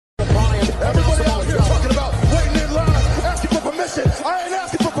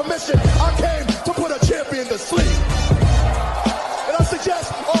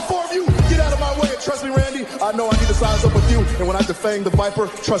And when I defang the Viper,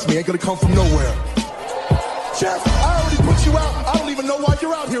 trust me, ain't gonna come from nowhere. Jeff, I already put you out. I don't even know why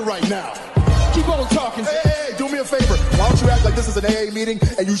you're out here right now. Keep on talking. Hey, do me a favor. Why don't you act like this is an AA meeting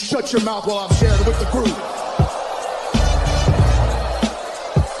and you shut your mouth while I'm sharing with the group?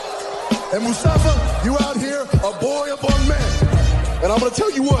 And Mustafa, you out here, a boy among men. And I'm gonna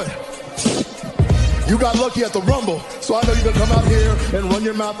tell you what. You got lucky at the Rumble, so I know you're gonna come out here and run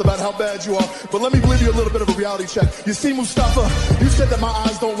your mouth about how bad you are. But let me give you a little bit of a reality check. You see, Mustafa, you said that my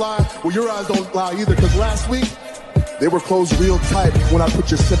eyes don't lie. Well, your eyes don't lie either, because last week, they were closed real tight when I put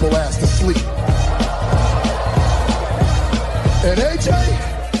your simple ass to sleep. And AJ,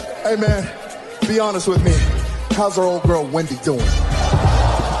 hey man, be honest with me. How's our old girl Wendy doing?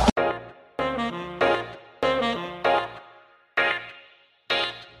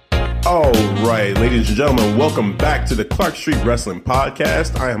 All right, ladies and gentlemen, welcome back to the Clark Street Wrestling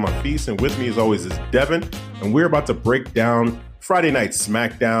Podcast. I am Hafiz, and with me as always is Devin, and we're about to break down Friday Night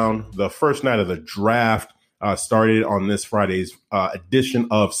SmackDown. The first night of the draft started on this Friday's edition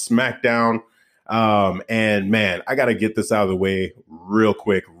of SmackDown. And man, I got to get this out of the way real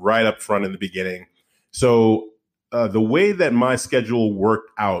quick, right up front in the beginning. So the way that my schedule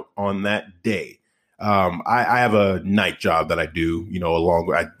worked out on that day, I have a night job that I do, you know, along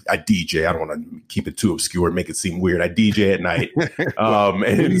with I DJ. I don't want to keep it too obscure, make it seem weird. I DJ at night. And what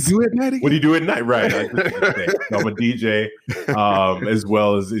do you do at night again? What do you do at night? Right. I'm a DJ, as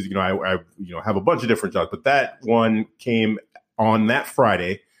well as, you know, I have a bunch of different jobs, but that one came on that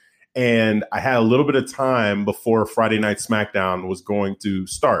Friday, and I had a little bit of time before Friday Night SmackDown was going to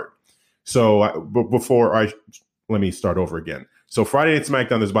start. So let me start over again. So Friday Night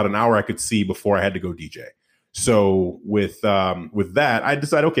SmackDown, there's about an hour I could see before I had to go DJ. So with that, I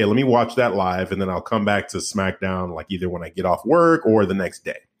decided, okay, let me watch that live, and then I'll come back to SmackDown like either when I get off work or the next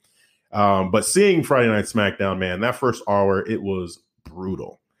day. But seeing Friday Night SmackDown, man, that first hour, it was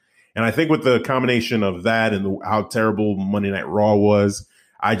brutal. And I think with the combination of that and how terrible Monday Night Raw was,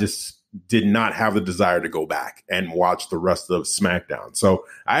 I just did not have the desire to go back and watch the rest of SmackDown. So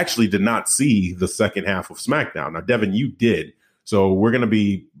I actually did not see the second half of SmackDown. Now, Devin, you did. So we're going to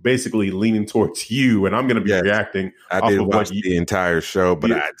be basically leaning towards you, and I'm going to be reacting. I did watch the entire show,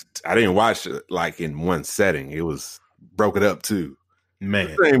 but I didn't watch it like in one setting. It was broke it up too.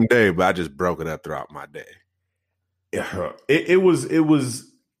 Man, the same day, but I just broke it up throughout my day. Yeah, it was,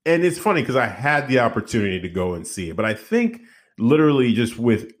 and it's funny because I had the opportunity to go and see it, but I think literally just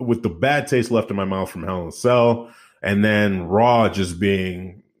with the bad taste left in my mouth from Hell in a Cell, and then Raw just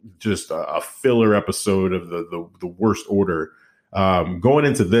being just a filler episode of the worst order. Going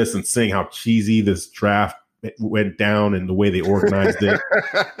into this and seeing how cheesy this draft went down and the way they organized it,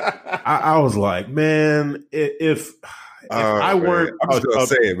 I was like, man, if I weren't, I was gonna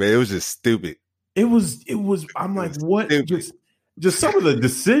say it, man, it was just stupid. It was. I'm like, what? Just some of the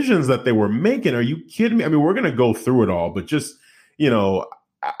decisions that they were making. Are you kidding me? I mean, we're gonna go through it all, but just, you know,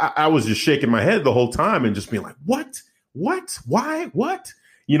 I was just shaking my head the whole time and just being like, what, why, what?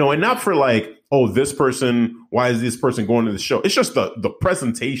 You know, and not for like, oh, this person, why is this person going to the show? It's just the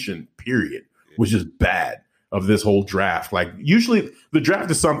presentation, period, was just bad of this whole draft. Like, usually the draft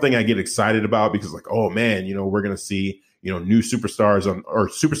is something I get excited about because, like, oh man, you know, we're going to see, you know, new superstars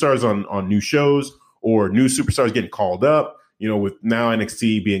on new shows, or new superstars getting called up, you know, with now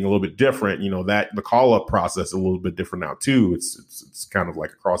NXT being a little bit different, you know, that the call up process is a little bit different now too. It's kind of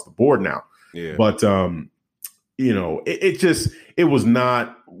like across the board now. Yeah. But, you know, it was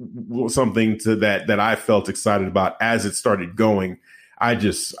not something that I felt excited about as it started going. I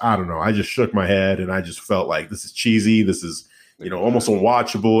don't know. I just shook my head and I just felt like this is cheesy. This is, you know, almost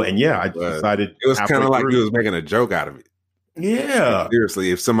unwatchable. And yeah, I decided it was kind of like he was making a joke out of it. Yeah. Like,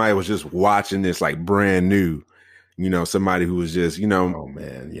 seriously, if somebody was just watching this like brand new, you know, somebody who was just, you know, oh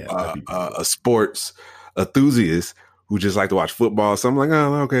man, yeah, a sports enthusiast who just like to watch football. So I'm like,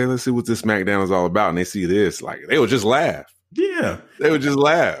 oh, okay, let's see what this SmackDown is all about. And they see this, like, they would just laugh. Yeah. They would just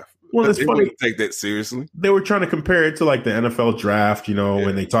laugh. Well, it's funny. Wouldn't take that seriously. They were trying to compare it to like the NFL draft, you know,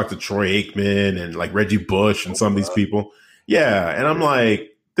 when they talked to Troy Aikman and like Reggie Bush and some of these people. Yeah. And I'm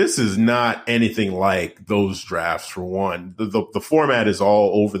like, this is not anything like those drafts, for one. The format is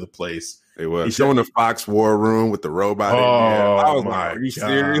all over the place. It was. He's showing the Fox War Room with the robot in there. I was like, are you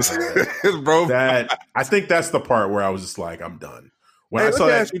serious? Bro, I think that's the part where I was just like, I'm done. When let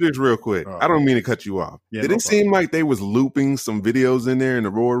me ask you this real quick. I don't mean to cut you off. Yeah, Did it seem like they was looping some videos in there in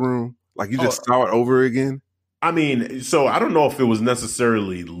the War Room? Like you just saw it over again? I mean, so I don't know if it was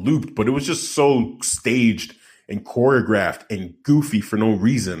necessarily looped, but it was just so staged and choreographed and goofy for no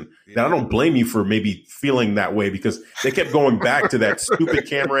reason that I don't blame you for maybe feeling that way, because they kept going back to that stupid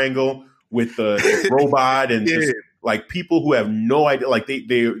camera angle with the robot and just like people who have no idea, like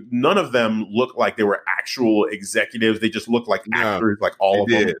they none of them look like they were actual executives. They just look like actors, like all of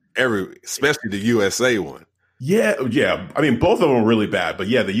them. Especially the USA one. Yeah. I mean, both of them were really bad, but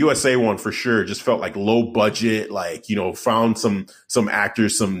yeah, the USA one for sure just felt like low budget, like, you know, found some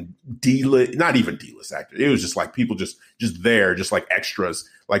actors, some D-list, not even D-list actors. It was just like people just there, just like extras,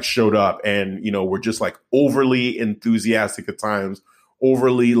 like showed up and, you know, were just like overly enthusiastic at times,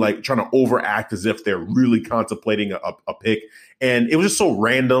 overly like trying to overact as if they're really contemplating a pick. And it was just so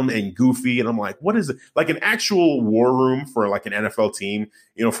random and goofy. And I'm like, what is it? Like an actual war room for like an NFL team,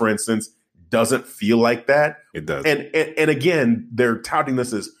 you know, for instance, doesn't feel like that. It does. And again, they're touting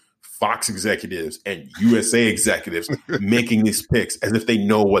this as Fox executives and USA executives making these picks as if they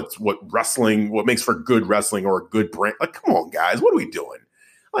know what makes for good wrestling or a good brand. Like, come on, guys, what are we doing?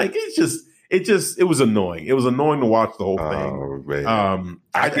 Like, it was annoying. It was annoying to watch the whole thing. Man.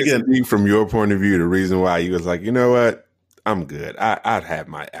 I can see from your point of view the reason why you was like, you know what, I'm good. I'd have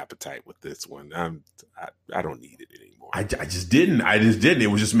my appetite with this one. I don't need it anymore. I just didn't. It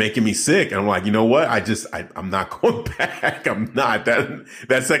was just making me sick. And I'm like, you know what? I'm not going back. I'm not.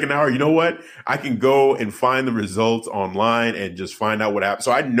 That second hour, you know what? I can go and find the results online and just find out what happened.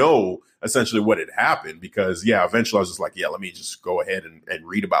 So I know essentially what had happened because, yeah, eventually I was just like, yeah, let me just go ahead and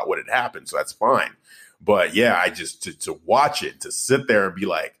read about what had happened. So that's fine. But yeah, I just to watch it, to sit there and be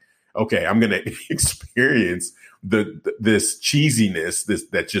like, okay, I'm going to experience this cheesiness,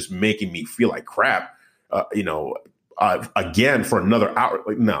 that's just making me feel like crap, again for another hour.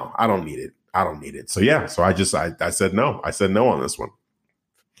 Like, no, I don't need it. So yeah, so I said no. I said no on this one.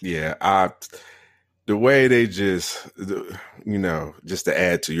 Yeah, the way they just to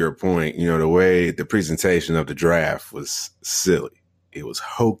add to your point, you know, the way the presentation of the draft was silly. It was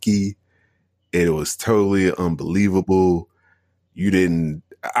hokey. It was totally unbelievable.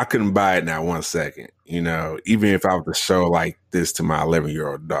 I couldn't buy it now 1 second. You know, even if I was to show like this to my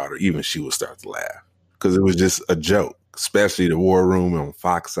 11-year-old daughter, even she would start to laugh because it was just a joke, especially the War Room on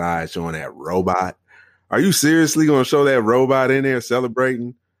Fox side showing that robot. Are you seriously going to show that robot in there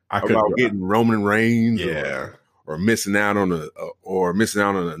celebrating about getting Roman Reigns? Yeah. Or missing out on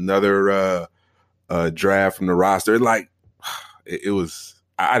another draft from the roster. Like it was,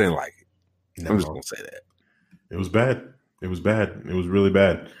 I didn't like it. No. I'm just going to say that. It was bad. It was bad. It was really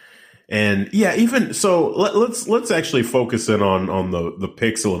bad. And yeah, even so, let's actually focus in on the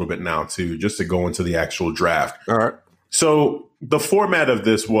picks a little bit now too, just to go into the actual draft. All right. So the format of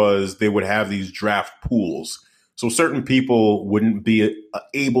this was they would have these draft pools. So certain people wouldn't be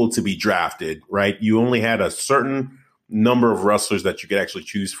able to be drafted, right? You only had a certain number of wrestlers that you could actually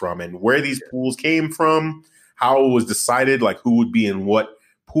choose from, and where these pools came from, how it was decided, like who would be in what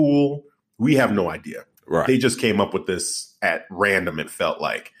pool, we have no idea. Right. They just came up with this at random. It felt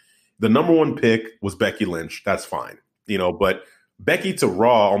like the number one pick was Becky Lynch. That's fine, you know, but Becky to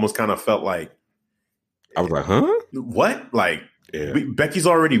Raw almost kind of felt like, I was like, huh? What? Like, yeah. Becky's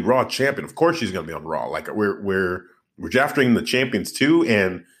already Raw champion. Of course she's going to be on Raw. Like we're drafting the champions too.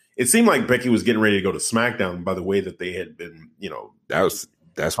 And it seemed like Becky was getting ready to go to SmackDown by the way that they had been, you know. That's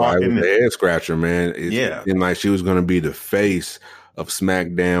why it was the head scratcher, man. Yeah. And like she was going to be the face of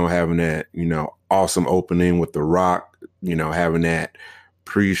SmackDown, having that, you know, awesome opening with The Rock, you know, having that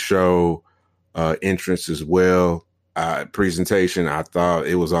pre-show entrance as well. Presentation, I thought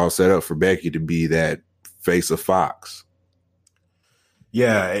it was all set up for Becky to be that face of Fox.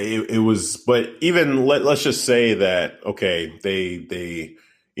 Yeah, it was, but even let's just say that, okay, they,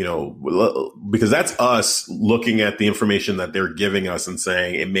 you know, because that's us looking at the information that they're giving us and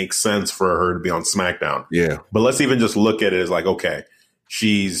saying it makes sense for her to be on SmackDown. Yeah. But let's even just look at it as like, okay,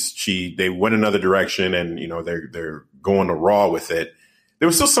 they went another direction and, you know, they're going to Raw with it. There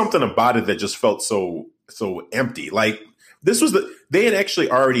was still something about it that just felt so empty. Like they had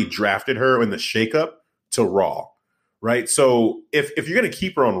actually already drafted her in the shakeup to Raw. Right. So if you're going to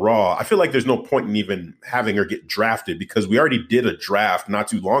keep her on Raw, I feel like there's no point in even having her get drafted because we already did a draft not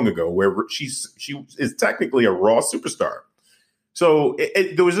too long ago where she is technically a Raw superstar. So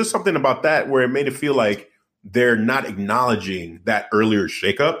there was just something about that where it made it feel like they're not acknowledging that earlier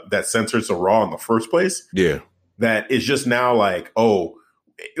shakeup that sent her to Raw in the first place. Yeah. That is just now like, oh,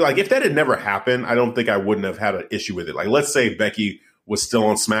 like if that had never happened, I don't think I wouldn't have had an issue with it. Like, let's say Becky was still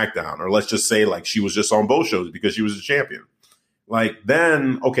on SmackDown, or let's just say like she was just on both shows because she was a champion. Like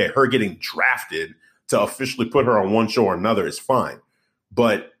then, okay, her getting drafted to officially put her on one show or another is fine.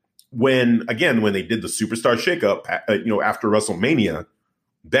 But when they did the superstar shakeup, you know, after WrestleMania,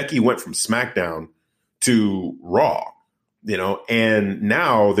 Becky went from SmackDown to Raw, you know, and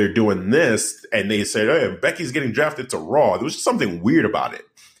now they're doing this and they said, hey, Becky's getting drafted to Raw. There was just something weird about it.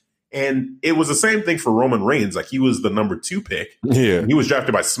 And it was the same thing for Roman Reigns. Like, he was the number 2 pick. Yeah. He was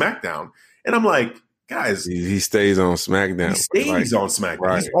drafted by SmackDown. And I'm like, guys, he stays on SmackDown. He stays on SmackDown.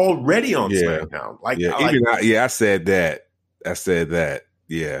 Right. He's already on SmackDown. I said that.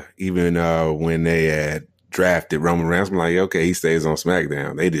 Yeah. Even when they had drafted Roman Reigns, I'm like, okay, he stays on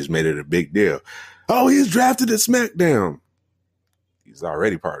SmackDown. They just made it a big deal. Oh, he's drafted at SmackDown. He's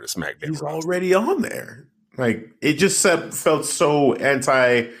already part of SmackDown. He's already on there. Like, it just felt so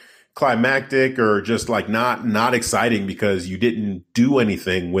anticlimactic, or just like not exciting, because you didn't do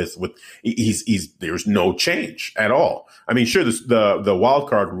anything with there's no change at all. I mean, sure, the wild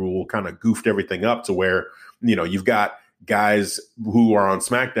card rule kind of goofed everything up to where, you've got guys who are on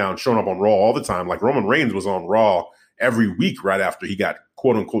SmackDown showing up on Raw all the time. Like, Roman Reigns was on Raw every week right after he got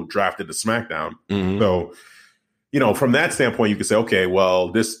quote unquote drafted to SmackDown. Mm-hmm. So, from that standpoint, you could say, okay,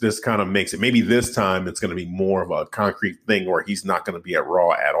 well, this kind of makes it, maybe this time it's going to be more of a concrete thing where he's not going to be at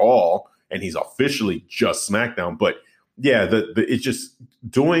Raw at all, and he's officially just SmackDown. But yeah, it's just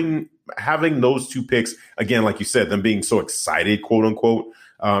having those 2 picks, again, like you said, them being so excited, quote unquote,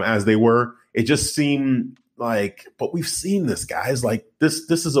 as they were, it just seemed like, but we've seen this, guys. Like, this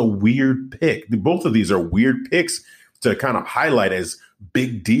is a weird pick. Both of these are weird picks to kind of highlight as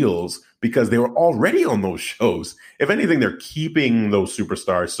big deals, because they were already on those shows. If anything, they're keeping those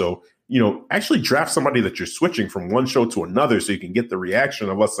superstars. So, actually draft somebody that you're switching from one show to another, so you can get the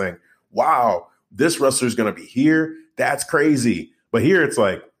reaction of us saying, wow, this wrestler's going to be here. That's crazy. But here it's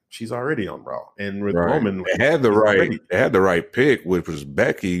like, she's already on Raw. And with Roman, they had the right pick, which was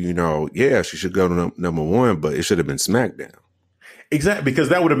Becky. She should go to number 1, but it should have been SmackDown. Exactly, because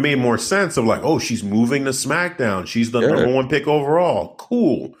that would have made more sense of like, oh, she's moving to SmackDown. She's the number 1 pick overall.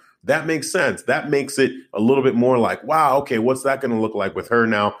 Cool. That makes sense. That makes it a little bit more like, wow, okay, what's that going to look like with her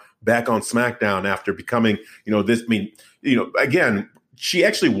now back on SmackDown after becoming, again, she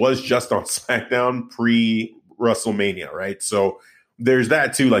actually was just on SmackDown pre-WrestleMania, right? So there's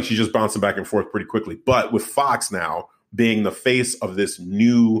that too. Like, she's just bouncing back and forth pretty quickly. But with Fox now being the face of this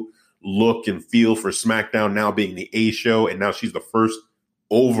new look and feel for SmackDown, now being the A show, and now she's the first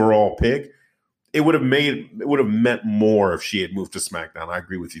overall pick, it would have meant more if she had moved to SmackDown. I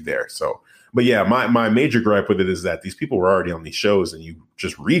agree with you there. So, but yeah, my major gripe with it is that these people were already on these shows, and you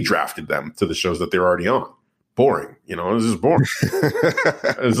just redrafted them to the shows that they're already on. Boring, this is boring.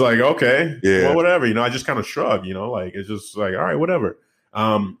 It's like, okay, well, whatever. I just kind of shrug. Like, it's just like, all right, whatever.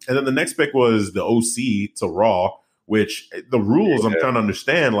 And then the next pick was the OC to Raw, which the rules I'm trying to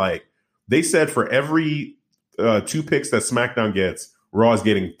understand. Like, they said for every 2 picks that SmackDown gets, Raw is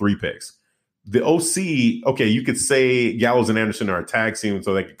getting 3 picks. The OC, okay, you could say Gallows and Anderson are a tag team,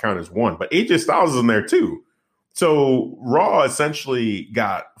 so they could count as 1, but AJ Styles is in there too. So Raw essentially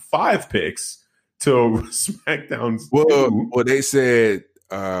got 5 picks to SmackDown's 2. Well, they said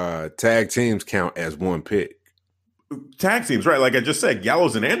tag teams count as 1 pick. Tag teams, right? Like I just said,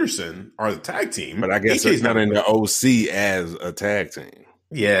 Gallows and Anderson are the tag team, but I guess it's not in the OC as a tag team.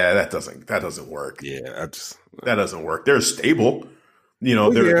 Yeah, that doesn't work. Yeah, that doesn't work. They're stable.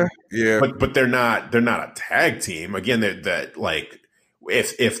 But they're not a tag team. Again, that like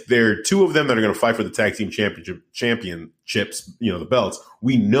if there are 2 of them that are going to fight for the tag team championships, the belts,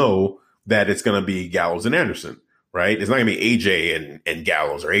 we know that it's going to be Gallows and Anderson, right? It's not going to be AJ and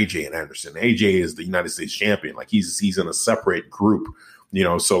Gallows or AJ and Anderson. AJ is the United States champion. Like, he's in a separate group,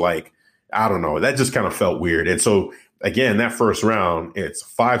 so like, I don't know. That just kind of felt weird. And so again, that first round, it's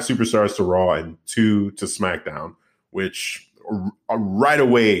 5 superstars to Raw and 2 to SmackDown, which right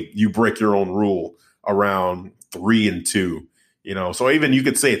away you break your own rule around 3 and 2, so even you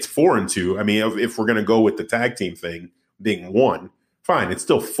could say it's 4 and 2. I mean, if we're going to go with the tag team thing being 1, fine. It's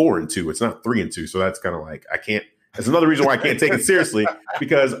still 4 and 2. It's not 3 and 2. So that's kind of like, that's another reason why I can't take it seriously,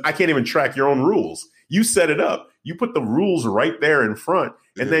 because I can't even track your own rules. You set it up, you put the rules right there in front,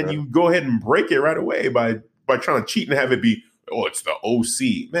 and then you go ahead and break it right away by trying to cheat and have it be, oh, it's the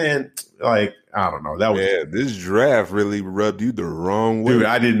OC, man. Like, I don't know. That was this draft really rubbed you the wrong way, dude.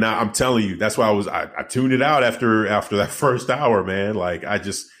 I did not. I'm telling you, that's why I tuned it out after that first hour, man. Like, I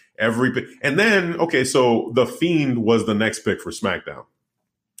just every pick, and then okay, so the Fiend was the next pick for SmackDown.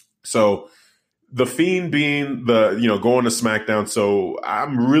 So the Fiend being the going to SmackDown. So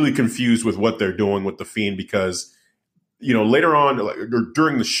I'm really confused with what they're doing with the Fiend, because later on, like,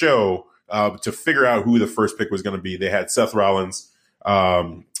 during the show, to figure out who the first pick was going to be, they had Seth Rollins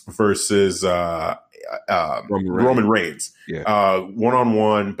versus Roman Reigns,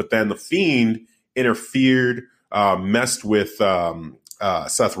 one-on-one. But then the Fiend interfered, messed with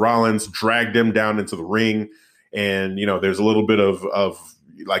Seth Rollins, dragged him down into the ring, and there's a little bit of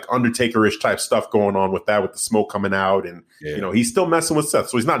like Undertaker-ish type stuff going on with that, with the smoke coming out, and he's still messing with Seth,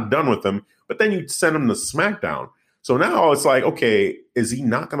 so he's not done with him. But then you send him to SmackDown, so now it's like, okay, is he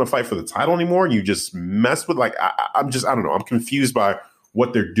not going to fight for the title anymore? And you just mess with like I don't know. I'm confused by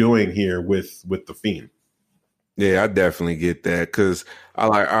what they're doing here with the Fiend. Yeah, I definitely get that, because I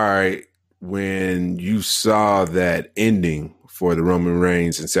like, all right, when you saw that ending for the Roman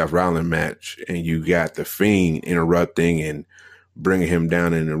Reigns and Seth Rollins match, and you got the Fiend interrupting and bringing him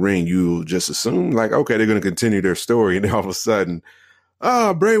down in the ring, you just assume like, okay, they're going to continue their story, and then all of a sudden,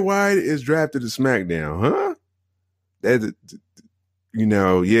 Bray Wyatt is drafted to SmackDown, huh? That,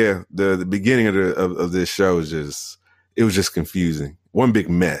 the beginning of this show is it was just confusing. One big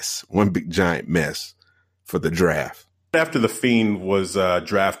mess, one big giant mess for the draft. After the Fiend was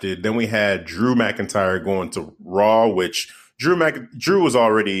drafted, then we had Drew McIntyre going to Raw, which Drew was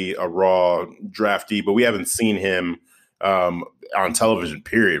already a Raw draftee, but we haven't seen him on television,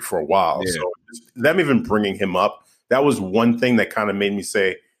 period, for a while. Yeah. So them even bringing him up, that was one thing that kind of made me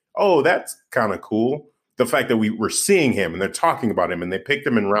say, oh, that's kind of cool. The fact that we were seeing him and they're talking about him and they picked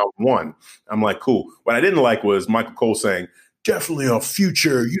him in round 1. I'm like, cool. What I didn't like was Michael Cole saying, definitely a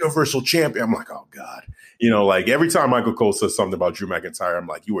future Universal Champion. I'm like, oh, God. Like every time Michael Cole says something about Drew McIntyre, I'm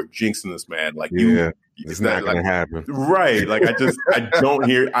like, you are jinxing this man. Like, it's not going to happen. Right. Like, I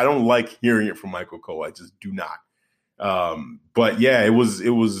don't like hearing it from Michael Cole. I just do not. But yeah, it was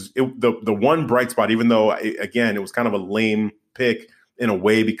the one bright spot, even though, again, it was kind of a lame pick in a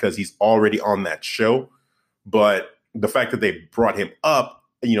way because he's already on that show. But the fact that they brought him up,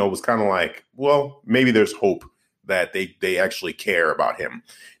 was kind of like, well, maybe there's hope that they actually care about him.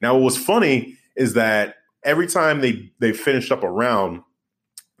 Now, what was funny is that every time they finished up a round,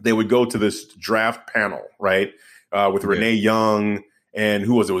 they would go to this draft panel, right? With Renee Young and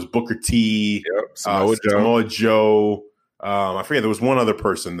who was it? It was Booker T, Samoa Joe. I forget, there was one other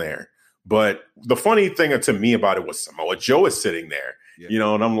person there. But the funny thing to me about it was Samoa Joe is sitting there,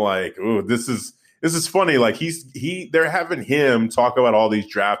 and I'm like, oh, this is funny. Like they're having him talk about all these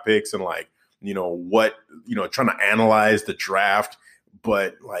draft picks and like, trying to analyze the draft.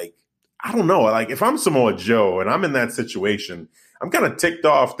 But like, I don't know. Like if I'm Samoa Joe and I'm in that situation, I'm kind of ticked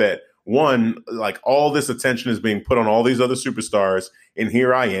off that one, like all this attention is being put on all these other superstars. And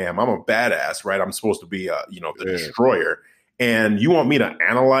here I am. I'm a badass, right? I'm supposed to be, the destroyer. And you want me to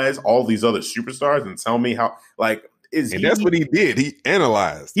analyze all these other superstars and tell me how, like, that's what he did. He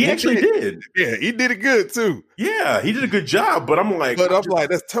analyzed. He actually did. Yeah, he did it good too. Yeah, he did a good job. But I'm like,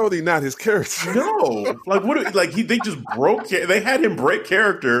 that's totally not his character. No, like what? Like they just broke. They had him break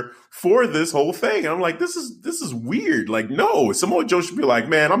character for this whole thing. And I'm like, this is weird. Like, no, Samoa Joe should be like,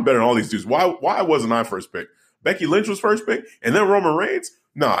 man, I'm better than all these dudes. Why wasn't I first pick? Becky Lynch was first pick, and then Roman Reigns.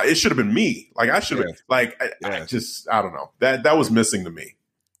 Nah, it should have been me. Like I should have. Like I don't know. That was missing to me.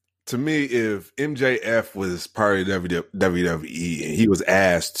 To me, if MJF was part of WWE and he was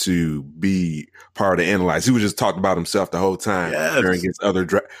asked to be part of the analyze, he was just talking about himself the whole time against other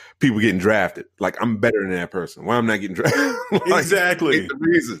people getting drafted. Like, I'm better than that person. Why am I not getting drafted? Exactly. The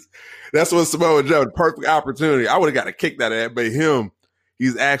reasons. That's what Samoa Joe, perfect opportunity. I would have got a kick out of that, but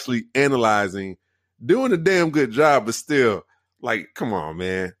he's actually analyzing, doing a damn good job, but still, like, come on,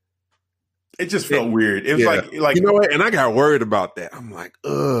 man. It just felt weird. It was like you know what? And I got worried about that. I'm like,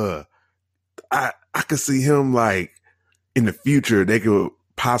 I could see him like in the future they could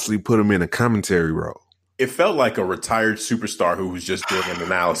possibly put him in a commentary role. It felt like a retired superstar who was just doing an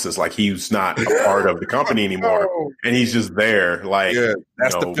analysis, like he's not a part of the company anymore, and he's just there. Like,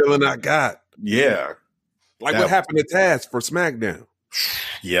 that's the feeling I got. Yeah, like what happened to Taz for SmackDown.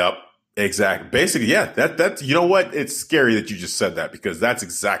 Yep. Exactly. Basically, yeah. That's you know what? It's scary that you just said that because that's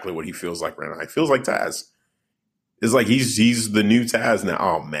exactly what he feels like right now. He feels like Taz. It's like he's the new Taz now.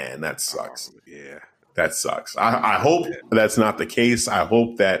 Oh man, that sucks. Yeah, that sucks. I hope that's not the case. I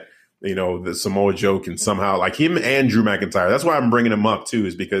hope that the Samoa Joe can somehow, like him and Drew McIntyre. That's why I'm bringing him up too,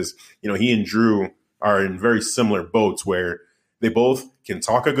 is because he and Drew are in very similar boats where they both can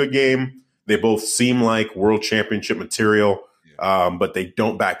talk a good game. They both seem like world championship material. But they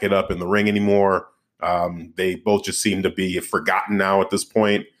don't back it up in the ring anymore. They both just seem to be forgotten now at this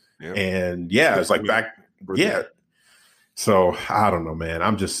point. Yeah. And it's like back. Yeah. So I don't know, man.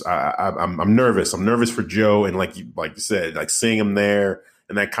 I'm just, I'm nervous. I'm nervous for Joe. And like you said, like seeing him there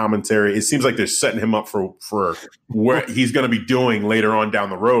and that commentary, it seems like they're setting him up for what he's going to be doing later on down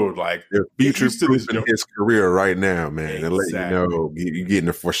the road. Like the future in his career right now, man. And let you know, you're getting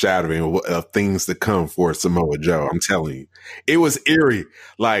the foreshadowing of things to come for Samoa Joe. I'm telling you, it was eerie.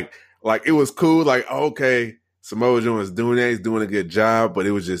 Like it was cool. Like, okay, Samoa Joe is doing that. He's doing a good job, but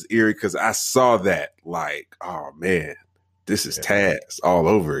it was just eerie because I saw that like, oh man, This is Taz all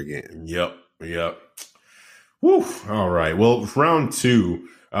over again. Yep. Woo. All right. Well, round 2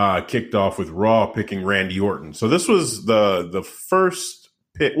 kicked off with Raw picking Randy Orton. So this was the first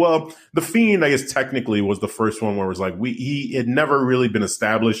pick. Well, the Fiend, I guess technically was the first one where it was like he had never really been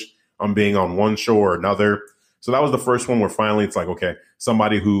established on being on one show or another. So that was the first one where finally it's like, okay,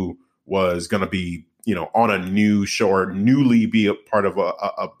 somebody who was going to be, on a new show or newly be a part of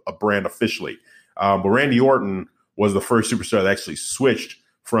a brand officially. But Randy Orton was the first superstar that actually switched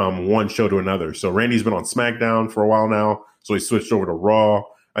from one show to another. So Randy's been on SmackDown for a while now, so he switched over to Raw.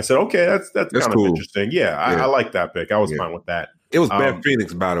 I said, okay, that's kind cool. of interesting. Yeah, I like that pick. I was fine with that. It was Beth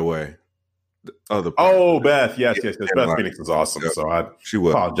Phoenix, by the way. Beth. Yes. Beth Phoenix is awesome. Yep. So she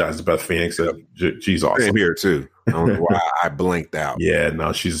was. Apologize to Beth Phoenix. Yep. She's awesome. Same here too. I don't know why I blanked out. Yeah,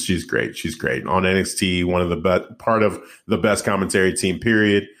 no, she's great. She's great on NXT. One of the part of the best commentary team.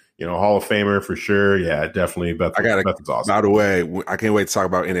 Period. Hall of Famer for sure. Yeah, definitely. Beth is awesome. By the way, I can't wait to talk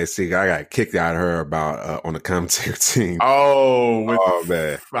about NXT. I got kicked out of her about on the commentary team. Oh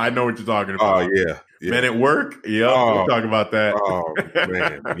man, I know what you're talking about. Oh yeah. Men at work. Yep, we'll talk about that. Oh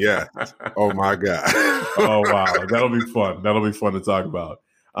man, yeah. Oh my god. Oh wow, that'll be fun. That'll be fun to talk about.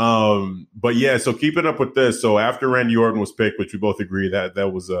 But yeah, so keeping up with this. So after Randy Orton was picked, which we both agree that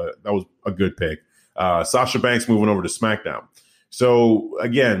was a good pick. Sasha Banks moving over to SmackDown. So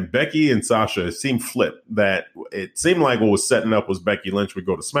again, Becky and Sasha seemed flipped. That it seemed like what was setting up was Becky Lynch would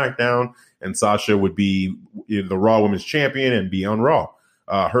go to SmackDown and Sasha would be the Raw Women's Champion and be on Raw.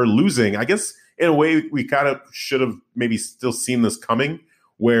 Her losing, I guess, in a way, we kind of should have maybe still seen this coming.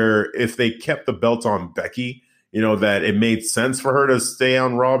 Where if they kept the belt on Becky, that it made sense for her to stay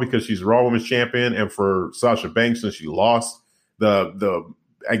on Raw because she's Raw Women's Champion, and for Sasha Banks, since she lost, the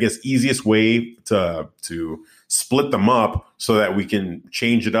I guess easiest way to split them up so that we can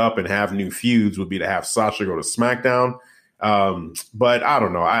change it up and have new feuds would be to have Sasha go to SmackDown. But I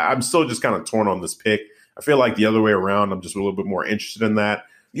don't know. I'm still just kind of torn on this pick. I feel like the other way around, I'm just a little bit more interested in that.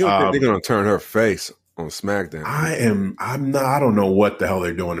 You don't think they're going to turn her face on SmackDown? I'm not. I don't know what the hell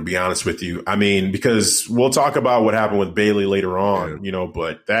they're doing, to be honest with you. I mean, because we'll talk about what happened with Bayley later on,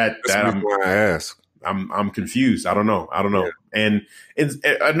 but that's why I ask. I'm confused. I don't know. Yeah. And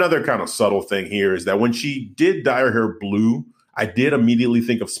another kind of subtle thing here is that when she did dye her hair blue, I did immediately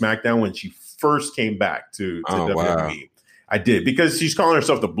think of SmackDown when she first came back to WWE. Wow. I did, because she's calling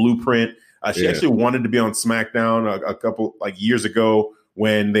herself the Blueprint. She actually wanted to be on SmackDown a couple years ago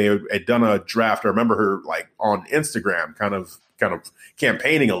when they had done a draft. I remember her on Instagram kind of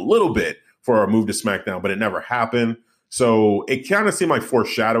campaigning a little bit for a move to SmackDown, but it never happened. So it kind of seemed like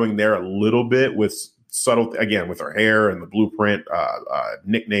foreshadowing there a little bit with subtle, again, with her hair and the Blueprint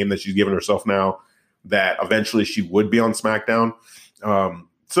nickname that she's given herself now, that eventually she would be on SmackDown.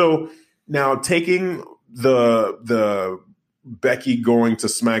 So now taking the Becky going to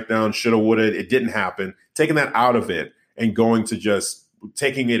SmackDown, shoulda, woulda, it didn't happen. Taking that out of it and going to just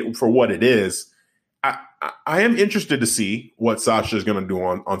taking it for what it is, I am interested to see what Sasha is going to do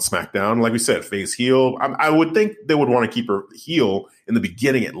on SmackDown. Like we said, face heel. I would think they would want to keep her heel in the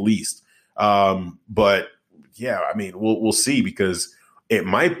beginning at least. But yeah, I mean, we'll see, because it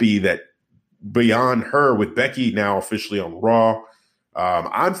might be that beyond her with Becky now officially on Raw,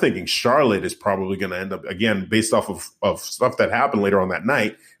 I'm thinking Charlotte is probably going to end up, again, based off of stuff that happened later on that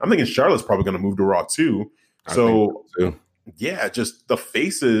night. I'm thinking Charlotte's probably going to move to Raw too. So yeah, just the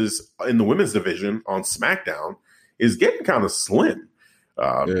faces in the women's division on SmackDown is getting kind of slim.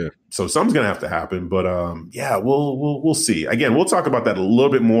 So something's going to have to happen, but yeah, we'll see. Again, we'll talk about that a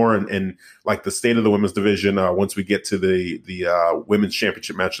little bit more in like the state of the women's division once we get to the women's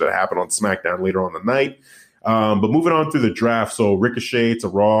championship match that happened on SmackDown later on the night. But moving on through the draft, so Ricochet to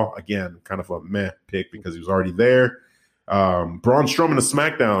Raw, again, kind of a meh pick because he was already there. Braun Strowman to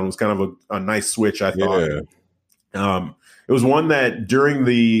SmackDown was kind of a nice switch, I thought. Yeah. It was one that during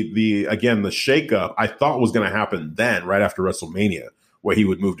the shakeup, I thought was going to happen then, right after WrestleMania, where he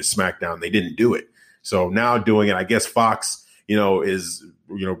would move to SmackDown. They didn't do it. So now doing it, I guess Fox, is,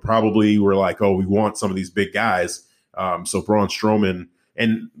 probably we're like, oh, we want some of these big guys. So Braun Strowman,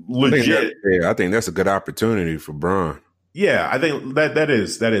 and legit. I think that's a good opportunity for Braun. Yeah, I think that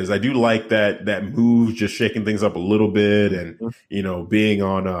is. I do like that move, just shaking things up a little bit, and being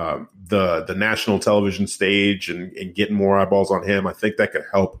on the national television stage and getting more eyeballs on him. I think that could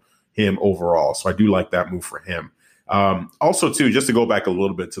help him overall. So I do like that move for him. Also, too, just to go back a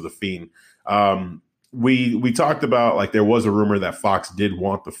little bit to the Fiend, we talked about, like, there was a rumor that Fox did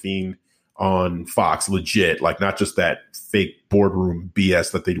want the Fiend on Fox, legit, like not just that fake boardroom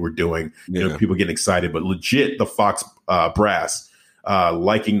BS that they were doing, people getting excited, but legit the Fox brass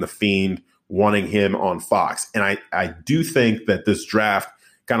liking the Fiend, wanting him on Fox. And I do think that this draft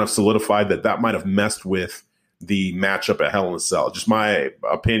kind of solidified that might have messed with the matchup at Hell in a Cell. Just my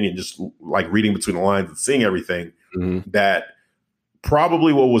opinion, just like reading between the lines and seeing everything, that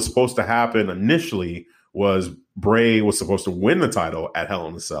probably what was supposed to happen initially was Bray was supposed to win the title at Hell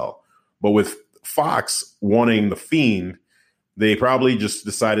in a Cell. But with Fox wanting the Fiend, they probably just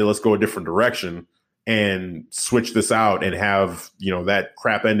decided, let's go a different direction and switch this out and have, that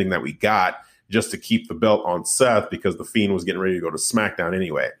crap ending that we got just to keep the belt on Seth because the Fiend was getting ready to go to SmackDown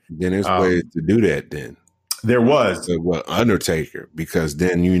anyway. Then there's ways to do that then. There was. Undertaker, because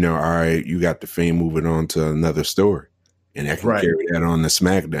then, all right, you got the Fiend moving on to another story, and that can carry that on to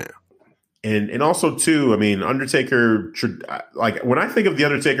SmackDown. And also, too, I mean, Undertaker, like when I think of The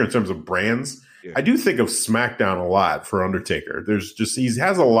Undertaker in terms of brands, I do think of SmackDown a lot for Undertaker. There's just, he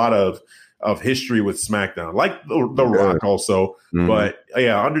has a lot of history with SmackDown, like The Rock also. But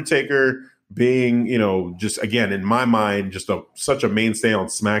Undertaker being, just again, in my mind, just such a mainstay on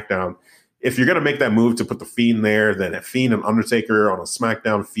SmackDown. If you're going to make that move to put the Fiend there, then a Fiend and Undertaker on a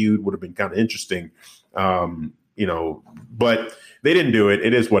SmackDown feud would have been kind of interesting. But they didn't do it.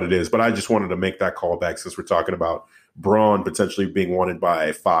 It is what it is. But I just wanted to make that callback since we're talking about Braun potentially being wanted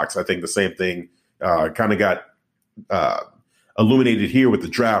by Fox. I think the same thing kind of got illuminated here with the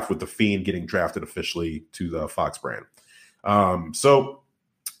draft, with the Fiend getting drafted officially to the Fox brand. So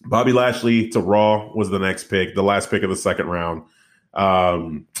Bobby Lashley to Raw was the next pick, the last pick of the second round.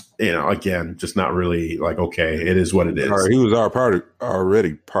 Again, just not really like, okay, it is what it is. He was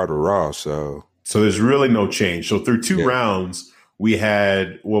already part of Raw, so there's really no change. So through two rounds, we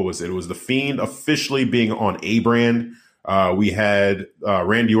had, what was it? It was the Fiend officially being on A brand. We had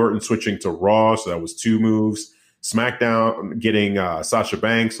Randy Orton switching to Raw, so that was 2 moves. SmackDown getting Sasha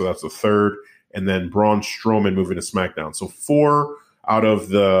Banks, so that's the third, and then Braun Strowman moving to SmackDown. So 4 out of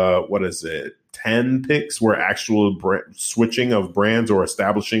the 10 picks were actual switching of brands or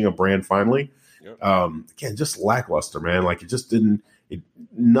establishing a brand finally. Again, just lackluster, man. Like it just didn't.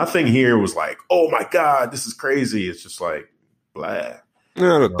 Nothing here was like, oh my God, this is crazy. It's just like blah.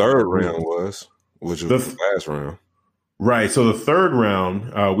 Yeah, the third round was, which was the last round. Right. So the third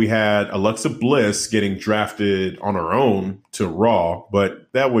round, we had Alexa Bliss getting drafted on her own to Raw,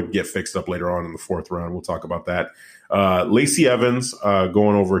 but that would get fixed up later on in the fourth round. We'll talk about that. Lacey Evans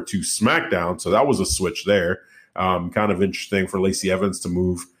going over to SmackDown. So that was a switch there. Kind of interesting for Lacey Evans to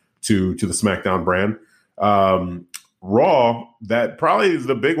move to the SmackDown brand. Raw, that probably is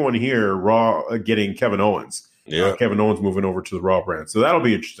the big one here. Raw getting Kevin Owens. Kevin Owens moving over to the Raw brand. So that'll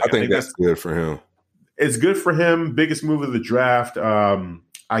be interesting. I think that's good for him. It's good for him. Biggest move of the draft.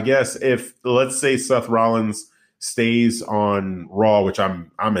 I guess if, let's say, Seth Rollins stays on Raw, which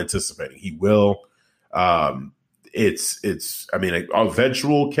I'm anticipating he will. It's an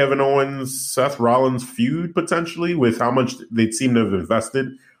eventual Kevin Owens Seth Rollins feud potentially, with how much they seem to have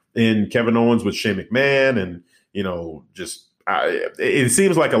invested in Kevin Owens with Shane McMahon, and it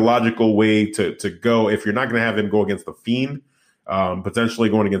seems like a logical way to go if you're not going to have him go against the Fiend. Potentially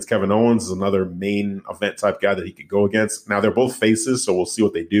going against Kevin Owens is another main event type guy that he could go against. Now they're both faces, so we'll see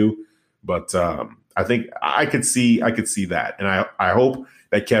what they do. But I think I could see that, and I hope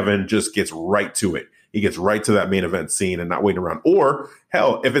that Kevin just gets right to it. He gets right to that main event scene and not waiting around. Or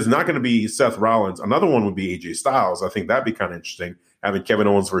hell, if it's not going to be Seth Rollins, another one would be AJ Styles. I think that'd be kind of interesting, having Kevin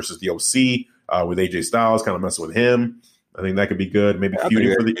Owens versus the OC with AJ Styles, kind of messing with him. I think that could be good. Maybe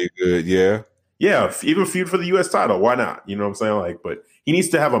feuding for the good, yeah. Yeah, even feud for the U.S. title. Why not? You know what I'm saying? Like, but he needs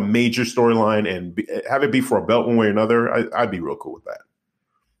to have a major storyline and have it be for a belt one way or another. I'd be real cool with that.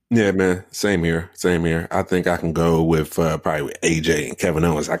 Yeah, man. Same here. I think I can go with probably with AJ and Kevin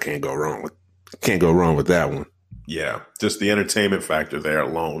Owens. I can't go wrong with that one. Yeah, just the entertainment factor there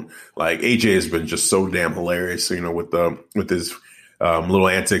alone. Like AJ has been just so damn hilarious, with his little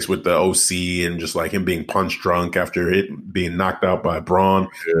antics with the OC and just like him being punch drunk after it being knocked out by Braun.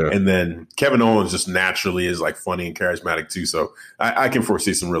 Yeah. And then Kevin Owens just naturally is like funny and charismatic too. So I can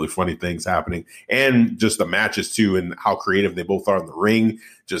foresee some really funny things happening, and just the matches too, and how creative they both are in the ring.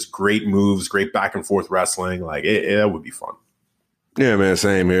 Just great moves, great back and forth wrestling. Like that would be fun. Yeah, man.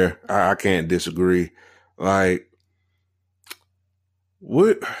 Same here. I can't disagree. Like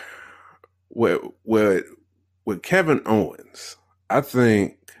with Kevin Owens, I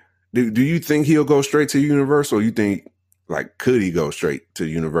think, do you think he'll go straight to Universal, or you think, like, could he go straight to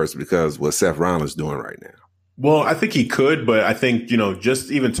Universal because what Seth Rollins doing right now? Well, I think he could, but I think, just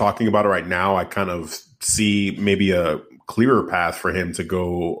even talking about it right now, I kind of see maybe a clearer path for him to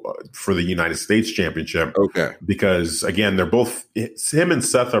go for the United States Championship. Okay. Because, again, him and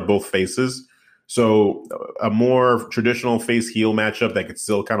Seth are both faces. So a more traditional face-heel matchup that could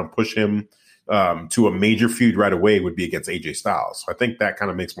still kind of push him to a major feud right away would be against AJ Styles. So I think that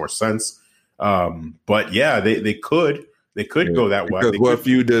kind of makes more sense. But yeah, they could go that way. Because what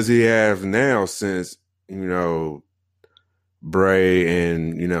feud does he have now since, Bray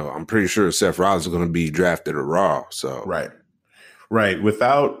and, I'm pretty sure Seth Rollins is going to be drafted to Raw. So Right.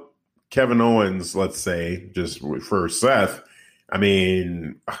 Without Kevin Owens, let's say, just for Seth, I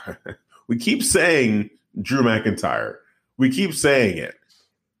mean, we keep saying Drew McIntyre. We keep saying it.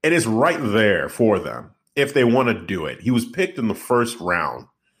 And it's right there for them if they want to do it. He was picked in the first round.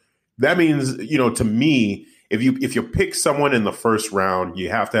 That means, to me, if you pick someone in the first round, you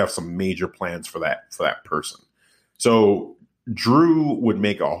have to have some major plans for that person. So Drew would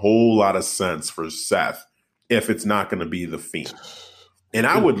make a whole lot of sense for Seth if it's not going to be the Fiend. And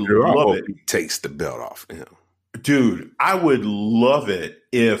I would love it. He takes the belt off him. Dude, I would love it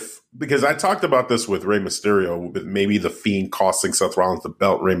because I talked about this with Rey Mysterio, with maybe the Fiend costing Seth Rollins the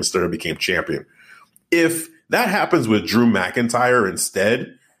belt, Rey Mysterio became champion. If that happens with Drew McIntyre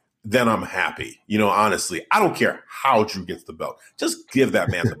instead, then I'm happy. Honestly, I don't care how Drew gets the belt. Just give that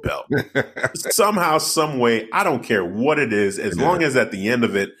man the belt. Somehow, some way, I don't care what it is. As long as at the end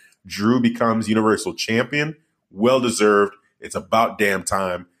of it, Drew becomes Universal Champion, well-deserved. It's about damn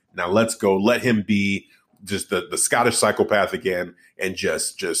time. Now let's go. Let him be just the Scottish psychopath again and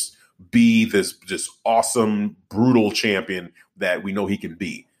just be this just awesome, brutal champion that we know he can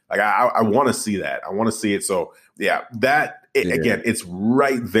be. Like, I want to see that. I want to see it. So, yeah, again, it's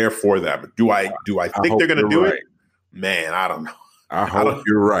right there for them. Do I think they're going to do it? Man, I don't know. I hope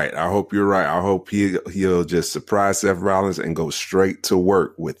you're right. I hope he'll just surprise Seth Rollins and go straight to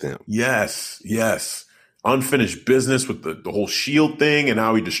work with him. Yes. Unfinished business with the whole Shield thing, and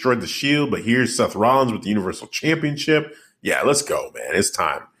how he destroyed the Shield. But here's Seth Rollins with the Universal Championship. Yeah, let's go, man. It's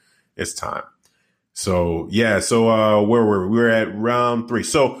time. So, yeah. So, where were we? We were at round 3.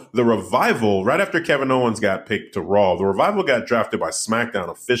 So, the Revival, right after Kevin Owens got picked to Raw, the Revival got drafted by SmackDown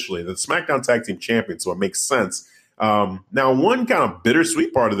officially. The SmackDown Tag Team Champion, so it makes sense. Now, one kind of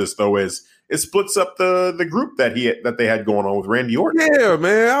bittersweet part of this, though, is it splits up the group that they had going on with Randy Orton. Yeah,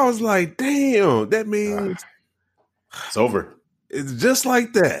 man. I was like, damn, that means it's over. It's just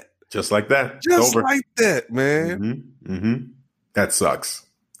like that. Just like that. Just like that, man. Mm-hmm. That sucks.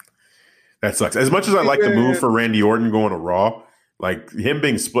 As much as I like the move for Randy Orton going to Raw, like him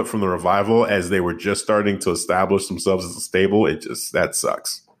being split from the Revival as they were just starting to establish themselves as a stable, that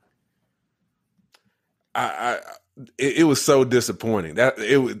sucks. It was so disappointing.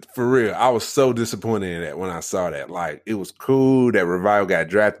 For real. I was so disappointed in that when I saw that. Like, it was cool that Revival got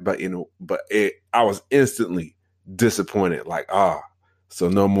drafted, but I was instantly disappointed. Like, so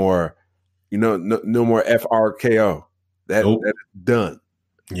no more, no more FRKO. That is done.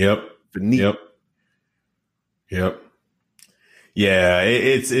 Yep. Yep. Yeah,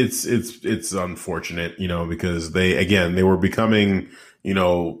 it's unfortunate, because they were becoming,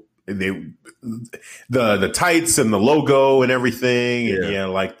 the tights and the logo and everything,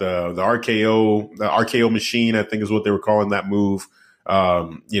 and like the RKO machine, I think is what they were calling that move.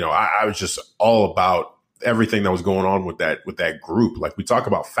 I was just all about everything that was going on with that group. Like, we talk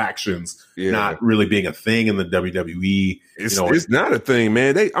about factions not really being a thing in the WWE. It's not a thing,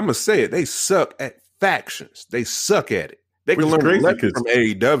 man. I'm gonna say it. They suck at factions. They suck at it. They can learn a lesson from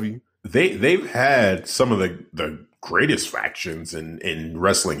AEW. They've had some of the greatest factions in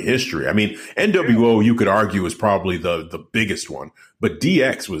wrestling history. I mean, NWO, you could argue, is probably the biggest one, but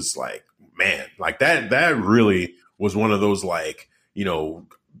DX was like, man, like that really was one of those, like,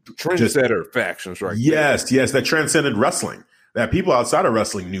 trendsetter factions, right? Yes, that transcended wrestling. That people outside of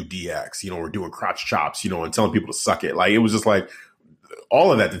wrestling knew DX, were doing crotch chops, and telling people to suck it. Like, it was just like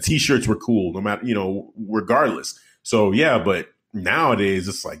all of that. The t-shirts were cool, no matter, regardless. So yeah, but nowadays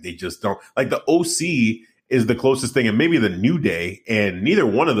it's like they just don't, like, the OC is the closest thing, and maybe the New Day, and neither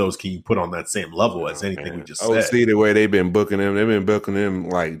one of those can you put on that same level as anything we just said. OC, the way they've been booking them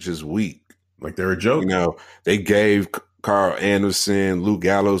like just weak. Like they're a joke. They gave Carl Anderson, Luke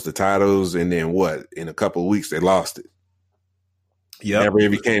Gallows the titles, and then in a couple of weeks they lost it. Yeah, never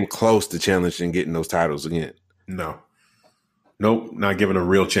even came close to challenging getting those titles again. No, nope, not given a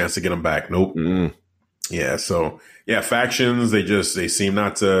real chance to get them back. Nope. Mm-hmm. Yeah, so yeah, factions, they seem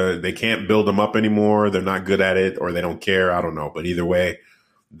not to, they can't build them up anymore. They're not good at it, or they don't care. I don't know, but either way,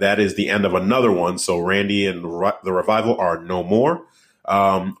 that is the end of another one. So Randy and the Revival are no more.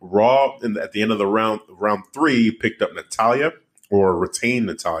 Raw at the end of the round 3 picked up Natalya, or retained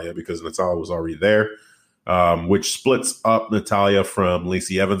Natalya, because Natalya was already there, which splits up Natalya from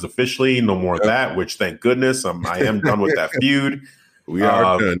Lacey Evans officially. No more of that, which thank goodness. I am done with that feud. We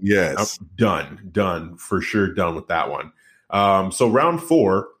are done. Yes. I'm done for sure. Done with that one. So round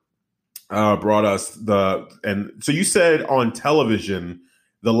 4, brought us and so you said on television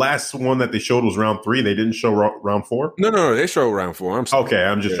the last one that they showed was round 3. They didn't show round 4. No, they showed round 4. I'm sorry. Okay,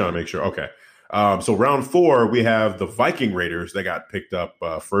 I'm just trying to make sure. Okay, so round 4 we have the Viking Raiders that got picked up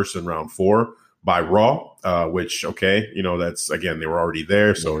first in round 4 by Raw, which that's again they were already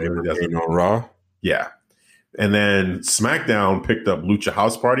there, so it doesn't on Raw. Yeah. And then SmackDown picked up Lucha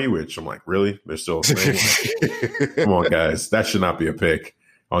House Party, which I'm like, really? They're still come on, guys, that should not be a pick.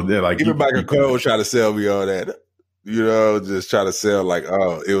 On there, like even Michael Cole try to sell me all that, just try to sell like,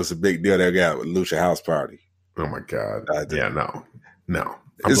 oh, it was a big deal they got with Lucha House Party. Oh my God, yeah, no.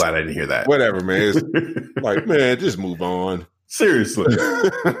 I'm glad I didn't hear that. Whatever, man. It's like, man, just move on. Seriously.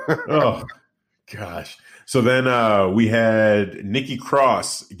 Oh gosh. So then we had Nikki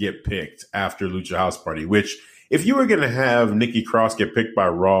Cross get picked after Lucha House Party, which if you were going to have Nikki Cross get picked by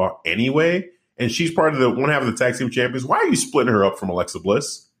Raw anyway, and she's part of the one half of the tag team champions, why are you splitting her up from Alexa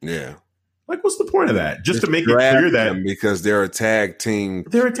Bliss? Yeah. Like, what's the point of that? Just to make it clear that because they're a tag team.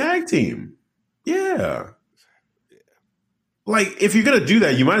 They're a tag team. Yeah. Like, if you're going to do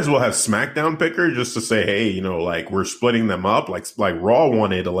that, you might as well have SmackDown pick her just to say, hey, like we're splitting them up. Like Raw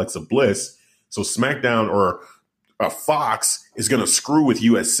wanted Alexa Bliss. So SmackDown or Fox is going to screw with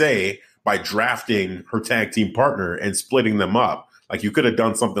USA by drafting her tag team partner and splitting them up. Like, you could have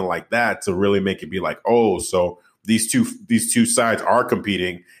done something like that to really make it be like, oh, so these two sides are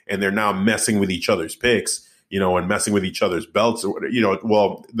competing and they're now messing with each other's picks, and messing with each other's belts.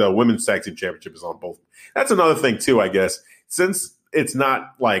 Well, the women's tag team championship is on both. That's another thing too, I guess, since it's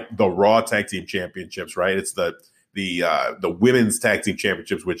not like the Raw tag team championships, right? It's the women's tag team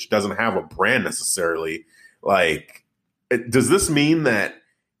championships, which doesn't have a brand necessarily. Like, does this mean that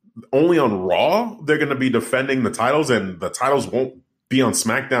only on Raw they're going to be defending the titles and the titles won't be on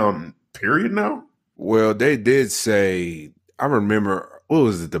SmackDown, period, now? Well, they did say, I remember, what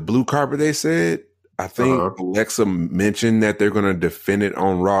was it, the blue carpet they said? I think Alexa mentioned that they're going to defend it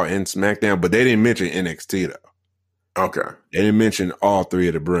on Raw and SmackDown, but they didn't mention NXT, though. Okay. They didn't mention all 3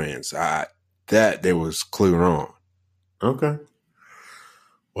 of the brands. That they was clear on. Okay.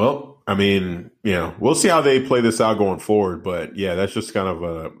 Well, I mean, we'll see how they play this out going forward. But yeah, that's just kind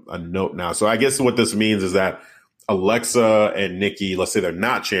of a note now. So I guess what this means is that Alexa and Nikki, let's say they're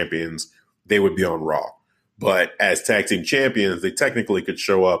not champions, they would be on Raw. But as tag team champions, they technically could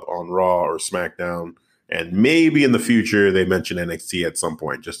show up on Raw or SmackDown. And maybe in the future, they mention NXT at some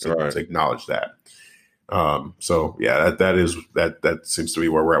point just to acknowledge that. So yeah, that seems to be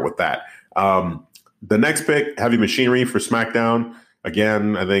where we're at with that. The next pick, Heavy Machinery for SmackDown.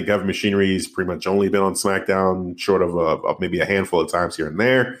 Again, I think Heavy Machinery's pretty much only been on SmackDown, short of maybe a handful of times here and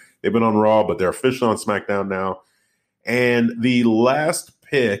there. They've been on Raw, but they're officially on SmackDown now. And the last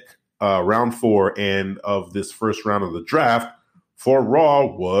pick, round 4, and of this first round of the draft for Raw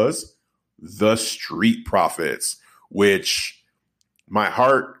was the Street Profits, which my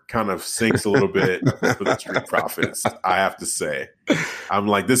heart kind of sinks a little bit for the Street Profits, I have to say. I'm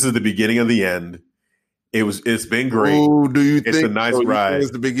like, this is the beginning of the end. It's been great. Ooh, do you think it's a nice ride?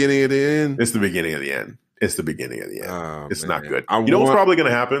 It's the beginning of the end. It's the beginning of the end. It's the beginning of the end. Oh, it's man. not good. You know what's probably going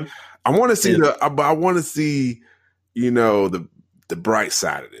to happen? I want to see I want to see, the bright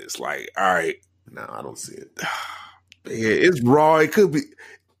side of this. Like, all right, no, I don't see it. Yeah, it's Raw. It could be.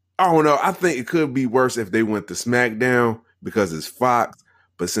 I don't know. I think it could be worse if they went to SmackDown because it's Fox.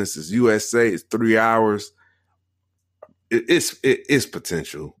 But since it's USA, it's 3 hours. It's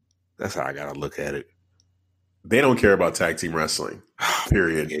potential. That's how I gotta look at it. They don't care about tag team wrestling.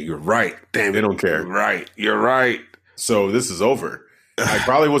 Period. Yeah, you're right. Damn, they don't care. You're right. So this is over. Like,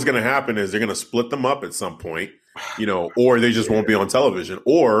 probably what's going to happen is they're going to split them up at some point, or they just won't be on television.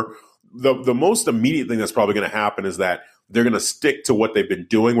 Or the most immediate thing that's probably going to happen is that they're going to stick to what they've been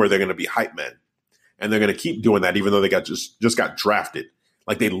doing, where they're going to be hype men, and they're going to keep doing that, even though they just got drafted.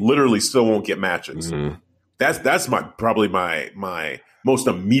 Like, they literally still won't get matches. Mm-hmm. That's probably my most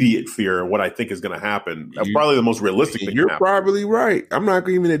immediate fear, what I think is going to happen. Probably the most realistic thing. You're probably right. I'm not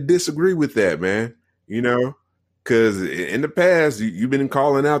even going to disagree with that, man. Because in the past, you've been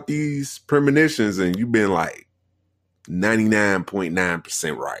calling out these premonitions and you've been like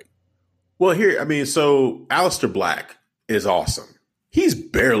 99.9% right. Well, so Aleister Black is awesome. He's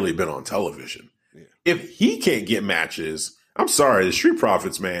barely been on television. Yeah. If he can't get matches, I'm sorry, the Street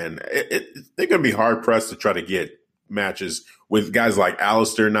Profits, man, they're going to be hard pressed to try to get matches with guys like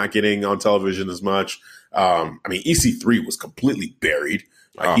Aleister not getting on television as much. EC3 was completely buried.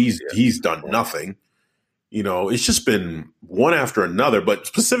 He's done nothing. It's just been one after another, but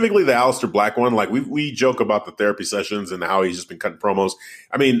specifically the Aleister Black one, like we joke about the therapy sessions and how he's just been cutting promos.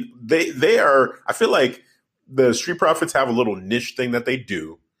 I feel like the Street Profits have a little niche thing that they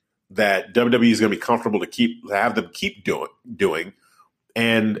do that WWE is going to be comfortable to have them keep doing.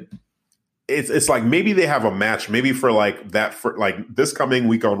 And it's like maybe they have a match, maybe for this coming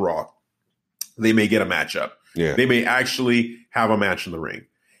week on Raw, they may get a matchup. Yeah. They may actually have a match in the ring.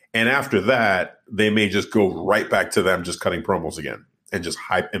 And after that, they may just go right back to them just cutting promos again and just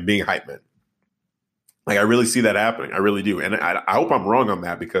hype and being hype men. Like, I really see that happening. I really do. And I hope I'm wrong on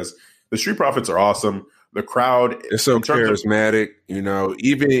that, because the Street Profits are awesome. The crowd is so charismatic,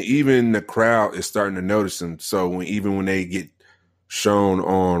 even the crowd is starting to notice them. So when they get shown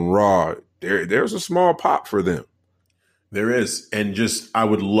on Raw, there's a small pop for them. There is. And I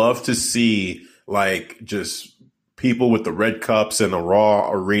would love to see just people with the red cups in the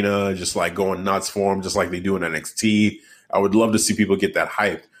Raw arena, just like going nuts for them, just like they do in NXT. I would love to see people get that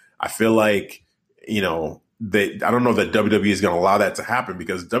hype. I feel like, I don't know that WWE is going to allow that to happen,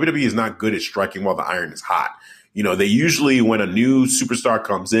 because WWE is not good at striking while the iron is hot. They usually, when a new superstar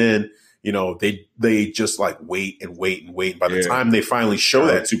comes in, they just wait and wait and wait. By the time they finally show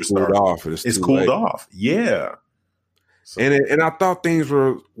that superstar, it's cooled off. Yeah. So. And I thought things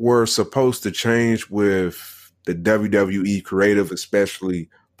were supposed to change with the WWE creative, especially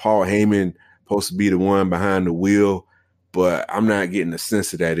Paul Heyman, supposed to be the one behind the wheel. But I'm not getting a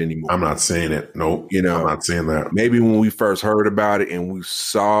sense of that anymore. I'm not saying it. Nope. I'm not saying that. Maybe when we first heard about it and we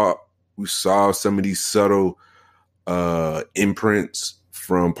saw some of these subtle imprints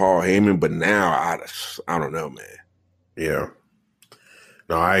from Paul Heyman, but now I don't know, man. Yeah.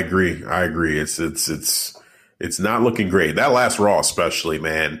 No, I agree. It's not looking great. That last Raw, especially,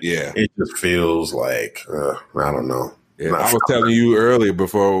 man. Yeah. It just feels like I don't know. Yeah, I was telling you earlier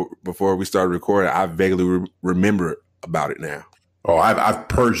before we started recording, I vaguely remember about it now. Oh, I've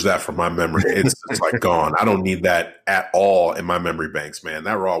purged that from my memory. It's gone. I don't need that at all in my memory banks, man.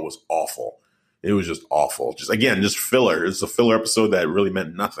 That Raw was awful. It was just awful. Just filler. It's a filler episode that really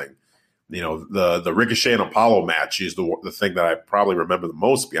meant nothing. The Ricochet and Apollo match is the thing that I probably remember the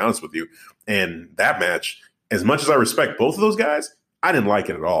most, to be honest with you. And that match, as much as I respect both of those guys, I didn't like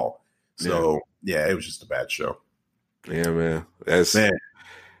it at all. So yeah, it was just a bad show. Yeah, man.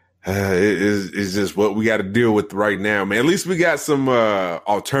 It's just what we got to deal with right now, man. At least we got some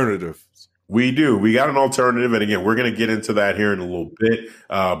alternatives. We do. We got an alternative. And again, we're going to get into that here in a little bit.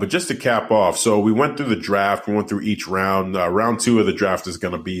 But just to cap off, so we went through the draft. We went through each round. Round 2 of the draft is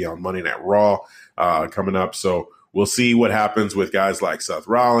going to be on Monday Night Raw coming up. So we'll see what happens with guys like Seth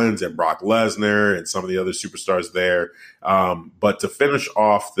Rollins and Brock Lesnar and some of the other superstars there. But to finish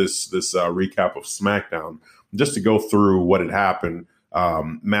off this recap of SmackDown, just to go through what had happened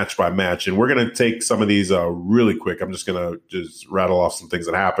match by match. And we're going to take some of these really quick. I'm just going to rattle off some things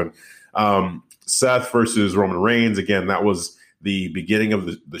that happened. Seth versus Roman Reigns. Again, that was the beginning of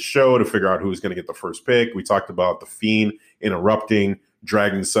the show to figure out who was going to get the first pick. We talked about the Fiend interrupting,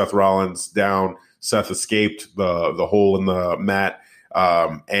 dragging Seth Rollins down. Seth escaped the hole in the mat.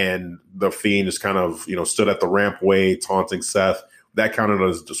 And the Fiend just kind of, stood at the rampway taunting Seth. That counted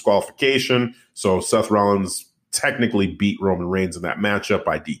as disqualification. So Seth Rollins technically beat Roman Reigns in that matchup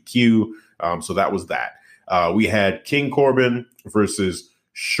by DQ. So that was that. We had King Corbin versus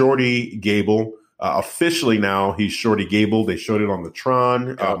Shorty Gable. Officially now, he's Shorty Gable. They showed it on the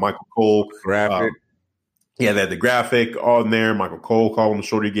Tron. Michael Cole. Graphic. They had the graphic on there. Michael Cole called him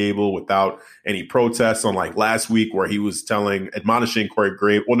Shorty Gable without any protests, unlike last week where he was admonishing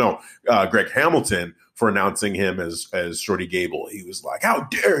Greg Hamilton for announcing him as Shorty Gable. He was like, how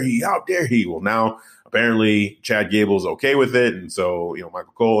dare he? How dare he? Well, now apparently Chad Gable's okay with it. And so,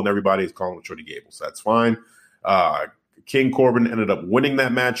 Michael Cole and everybody is calling him Shorty Gable. So that's fine. King Corbin ended up winning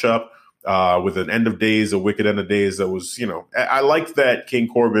that matchup with an end of days, a wicked end of days. That was, I liked that King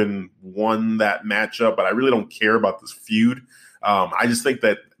Corbin won that matchup, but I really don't care about this feud. I just think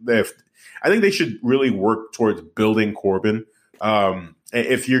that I think they should really work towards building Corbin.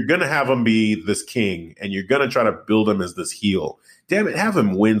 If you're going to have him be this king and you're going to try to build him as this heel, damn it, have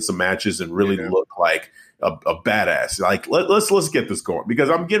him win some matches and really look like a badass. Like, let's get this going, because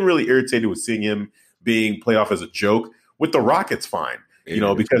I'm getting really irritated with seeing him being played off as a joke. With The Rock, it's fine,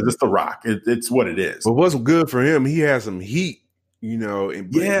 because it's The Rock. It's what it is. But what's good for him, he has some heat,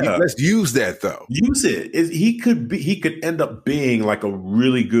 let's use that though. Use it. He could end up being like a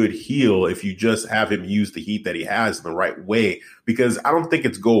really good heel if you just have him use the heat that he has in the right way, because I don't think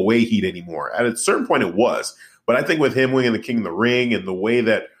it's go away heat anymore. At a certain point it was, but I think with him winning the King of the Ring and the way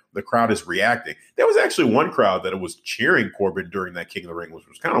that the crowd is reacting, there was actually one crowd that was cheering Corbin during that King of the Ring, which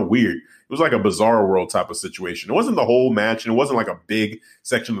was kind of weird. It was like a Bizarro World type of situation. It wasn't the whole match, and it wasn't like a big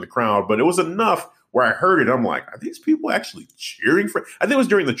section of the crowd, but it was enough where I heard it. I'm like, are these people actually cheering for? I think it was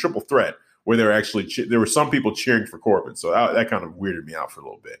during the Triple Threat where they're actually there were some people cheering for Corbin, so that kind of weirded me out for a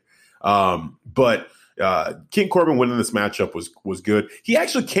little bit. But King Corbin winning this matchup was good. He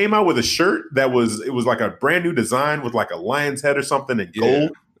actually came out with a shirt that was like a brand new design with like a lion's head or something in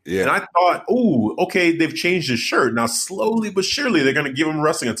gold. Yeah. And I thought, oh, okay, they've changed his shirt. Now, slowly but surely, they're going to give him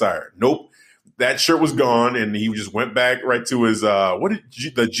wrestling attire. Nope. That shirt was gone, and he just went back right to his,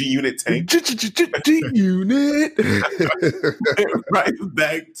 the G-Unit tank? G-Unit. Right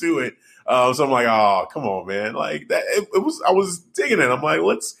back to it. So I'm like, oh, come on, man. Like, that, I was digging it. I'm like,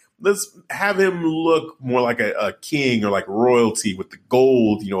 let's have him look more like a king or like royalty with the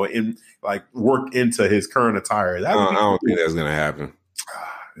gold, in like worked into his current attire. I don't think that's going to happen.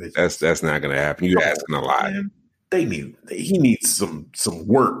 That's not going to happen. You're asking a lot. He needs some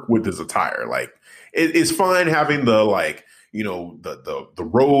work with his attire. Like it's fine having the the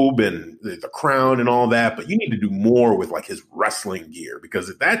robe and the crown and all that, but you need to do more with like his wrestling gear,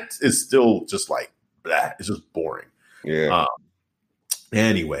 because that is still just like blah, it's just boring. Yeah.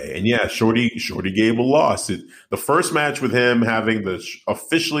 Anyway, and yeah, Shorty Gable lost it. The first match with him having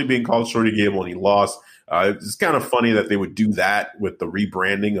officially being called Shorty Gable, and he lost. It's kind of funny that they would do that with the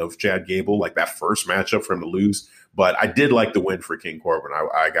rebranding of Chad Gable, like that first matchup for him to lose. But I did like the win for King Corbin,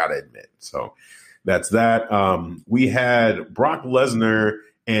 I got to admit. So that's that. We had Brock Lesnar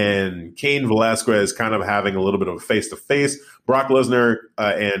and Cain Velasquez kind of having a little bit of a face-to-face. Brock Lesnar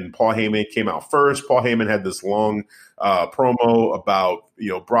and Paul Heyman came out first. Paul Heyman had this long promo about,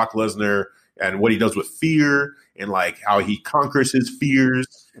 Brock Lesnar and what he does with fear and like how he conquers his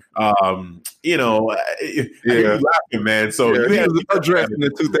fears. You're laughing, man. So he was addressed in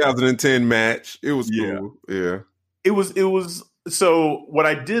the 2010 match. It was cool. Yeah. It was. So what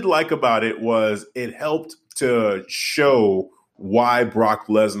I did like about it was it helped to show why Brock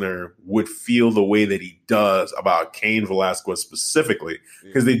Lesnar would feel the way that he does about Cain Velasquez specifically,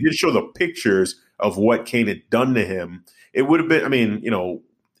 because they did show the pictures of what Cain had done to him. It would have been,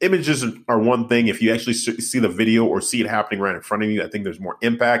 images are one thing. If you actually see the video or see it happening right in front of you, I think there's more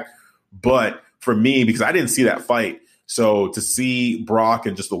impact. But for me, because I didn't see that fight, so to see Brock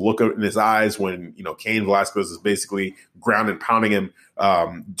and just the look in his eyes when, Cain Velasquez is basically ground and pounding him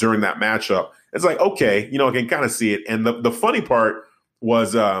during that matchup, it's like, okay, I can kind of see it. And the funny part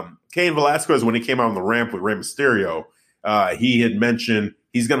was Cain Velasquez, when he came out on the ramp with Rey Mysterio, he had mentioned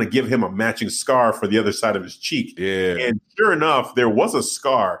he's going to give him a matching scar for the other side of his cheek. Yeah. And sure enough, there was a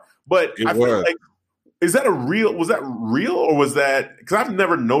scar. But I feel like, was that real or was that, because I've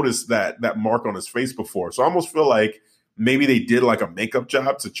never noticed that mark on his face before. So I almost feel like maybe they did like a makeup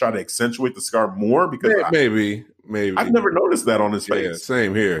job to try to accentuate the scar more, because maybe I've never noticed that on his face.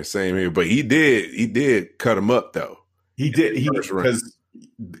 Yeah, same here. But he did cut him up though. He did because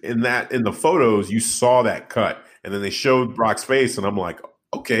in the photos you saw that cut, and then they showed Brock's face, and I'm like,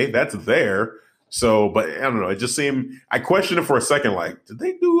 okay, that's there. So, but I don't know. It just seemed, I questioned it for a second. Like, did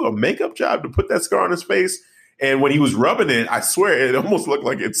they do a makeup job to put that scar on his face? And when he was rubbing it, I swear it almost looked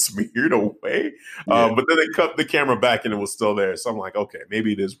like it smeared away. Yeah. But then they cut the camera back and it was still there. So I'm like, okay,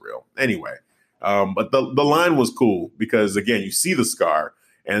 maybe it is real. Anyway, but the line was cool because, again, you see the scar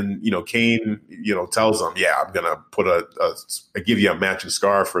and, Cain, tells him, yeah, I'm going to put give you a matching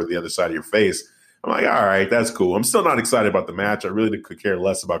scar for the other side of your face. I'm like, all right, that's cool. I'm still not excited about the match. I really could care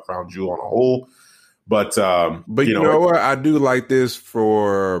less about Crown Jewel on a whole. But you know what? I do like this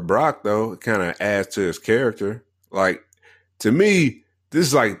for Brock, though. It kind of adds to his character. Like, to me, this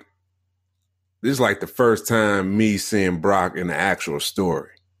is like the first time me seeing Brock in the actual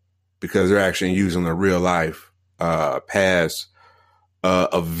story, because they're actually using a real life past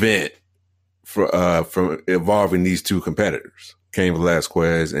event from involving these two competitors, Cain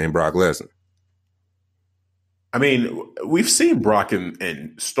Velasquez and Brock Lesnar. I mean, we've seen Brock in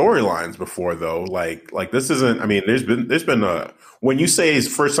storylines before, though. Like this isn't. I mean, there's been when you say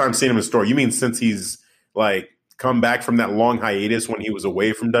his first time seeing him in a story, you mean since he's like come back from that long hiatus when he was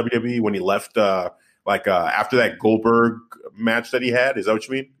away from WWE, when he left after that Goldberg match that he had. Is that what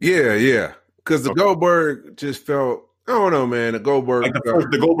you mean? Yeah. Because the Goldberg just felt, I don't know, man. The Goldberg,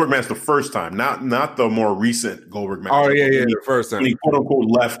 the Goldberg match the first time, not the more recent Goldberg match. Oh yeah, the first time. When he quote unquote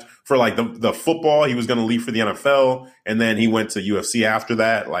left for like the football, he was going to leave for the NFL, and then he went to UFC after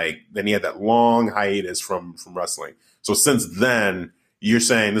that. Like then he had that long hiatus from wrestling. So since then, you're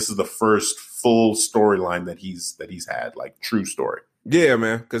saying this is the first full storyline that he's had, like true story. Yeah,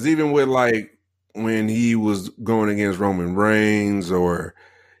 man. Because even with like when he was going against Roman Reigns or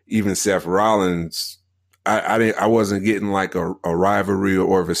even Seth Rollins, I wasn't getting like a rivalry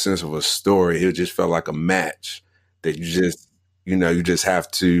or a sense of a story. It just felt like a match that you just have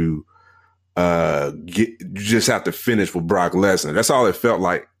to finish with Brock Lesnar. That's all it felt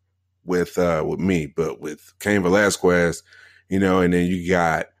like with me, but with Cain Velasquez, and then you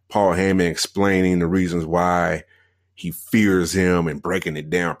got Paul Heyman explaining the reasons why he fears him and breaking it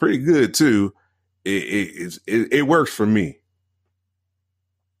down pretty good too. It works for me.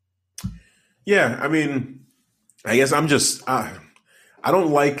 Yeah, I mean, I guess I'm just I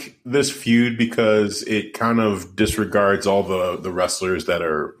don't like this feud because it kind of disregards all the wrestlers that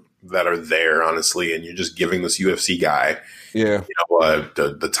are there, honestly, and you're just giving this UFC guy,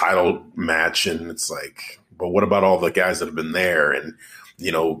 the title match, and it's like, but what about all the guys that have been there? And I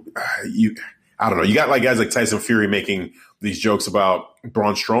don't know. You got like guys like Tyson Fury making these jokes about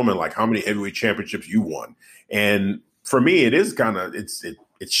Braun Strowman, like how many heavyweight championships you won. And for me, it is kind of it's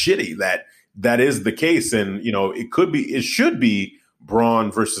shitty that is the case. And it should be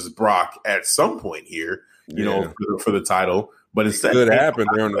Braun versus Brock at some point here, for the title. But instead, it could happen.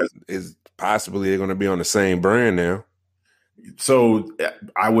 Is possibly they're going to be on the same brand now. So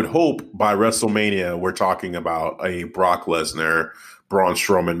I would hope by WrestleMania we're talking about a Brock Lesnar Braun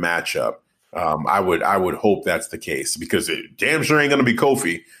Strowman matchup. I would hope that's the case because it damn sure ain't going to be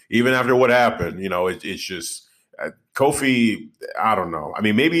Kofi even after what happened. It's just Kofi. I don't know. I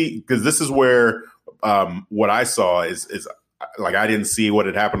mean, maybe because this is where what I saw is like I didn't see what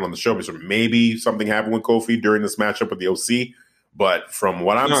had happened on the show, so maybe something happened with Kofi during this matchup with the OC. But from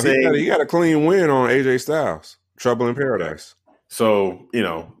what I'm saying, he got a clean win on AJ Styles, Trouble in Paradise. So,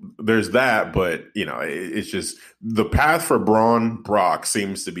 there's that, but, it's just the path for Braun Brock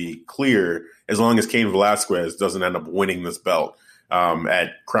seems to be clear as long as Cain Velasquez doesn't end up winning this belt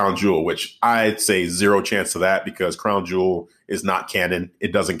at Crown Jewel, which I'd say zero chance of that because Crown Jewel is not canon.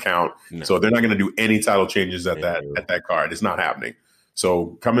 It doesn't count. No. So they're not going to do any title changes at that card. It's not happening.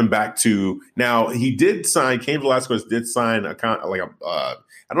 So coming back to now, Cain Velasquez did sign I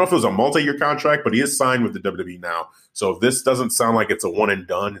don't know if it was a multi-year contract, but he is signed with the WWE now. So this doesn't sound like it's a one and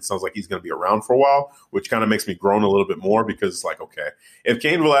done. It sounds like he's going to be around for a while, which kind of makes me groan a little bit more because it's like, okay, if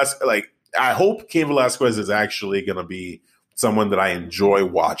Cain Velasquez, I hope Cain Velasquez is actually going to be someone that I enjoy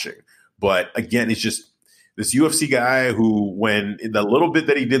watching. But again, it's just this UFC guy who, when in the little bit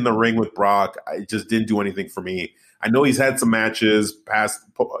that he did in the ring with Brock, it just didn't do anything for me. I know he's had some matches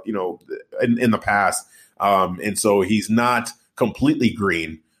in the past. And so he's not completely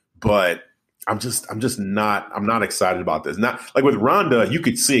green, but I'm not excited about this. Not like with Ronda, you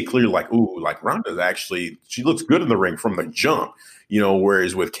could see it clearly, like Ronda's actually, she looks good in the ring from the jump,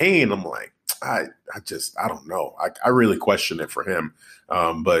 whereas with Cain, I'm like, I don't know. I really question it for him.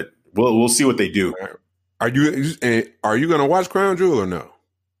 But we'll see what they do. Are you going to watch Crown Jewel or no?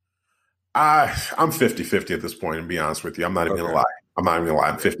 I'm 50-50 at this point, and be honest with you. I'm not even going to lie.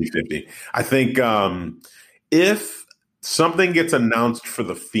 I'm 50-50. I think if something gets announced for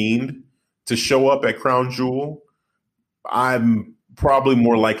The Fiend to show up at Crown Jewel, I'm probably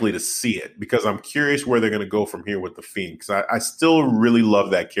more likely to see it because I'm curious where they're going to go from here with The Fiend because I still really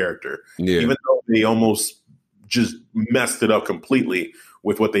love that character. Yeah. Even though they almost just messed it up completely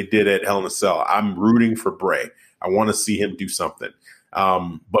with what they did at Hell in a Cell. I'm rooting for Bray. I want to see him do something.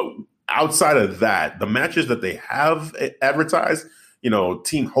 But outside of that, the matches that they have advertised,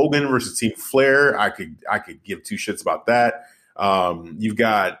 Team Hogan versus Team Flair, I could give two shits about that. You've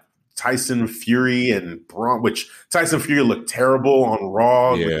got Tyson Fury and Braun, which Tyson Fury looked terrible on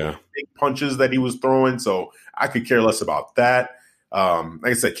Raw with the big punches that he was throwing, so I could care less about that. Like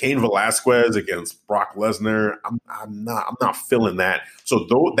I said, Cain Velasquez against Brock Lesnar, I'm not feeling that. So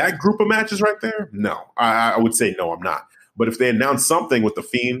that group of matches right there, no, I would say no, I'm not. But if they announce something with The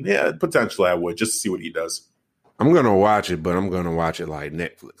Fiend, yeah, potentially I would just to see what he does. I'm going to watch it, but I'm going to watch it like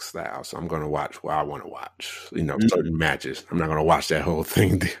Netflix style. So I'm going to watch what I want to watch, certain matches. I'm not going to watch that whole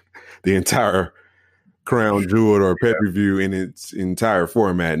thing, the entire Crown Jewel or pay-per-view in its entire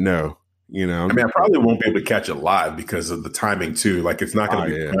format. No, I probably won't be able to catch it live because of the timing too. Like it's not going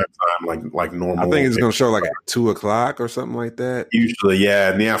to be prime time like normal. I think it's going to show like at 2:00 or something like that. Usually,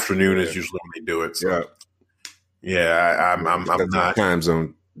 yeah. In the afternoon is usually when they do it. So. Yeah, I'm not time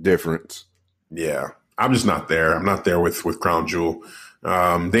zone difference. Yeah, I'm just not there. I'm not there with Crown Jewel.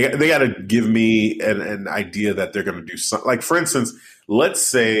 They got to give me an idea that they're going to do something. Like for instance, let's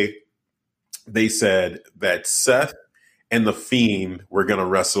say they said that Seth and The Fiend were going to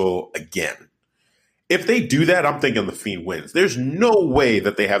wrestle again. If they do that, I'm thinking The Fiend wins. There's no way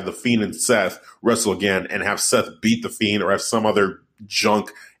that they have The Fiend and Seth wrestle again and have Seth beat The Fiend or have some other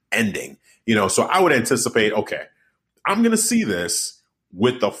junk ending. So I would anticipate, okay, I'm going to see this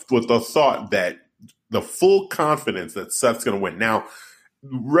with the thought that the full confidence that Seth's going to win. Now,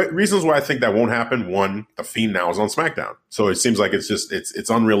 reasons why I think that won't happen. One, The Fiend now is on SmackDown. So it seems like it's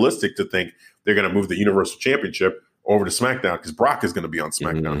unrealistic to think they're going to move the Universal Championship over to SmackDown because Brock is going to be on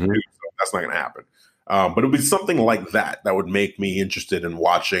SmackDown too. So that's not going to happen. But it would be something like that would make me interested in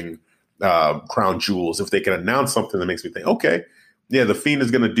watching Crown Jewels. If they can announce something that makes me think, okay, yeah, the Fiend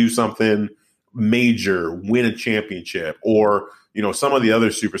is going to do something major, win a championship, or some of the other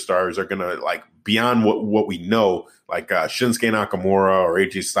superstars are going to, like, beyond what we know, like Shinsuke Nakamura or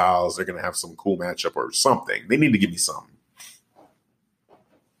AJ Styles, they're going to have some cool matchup or something. They need to give me something.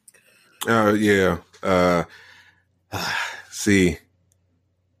 Yeah. See,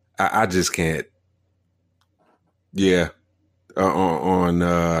 I just can't. Yeah. On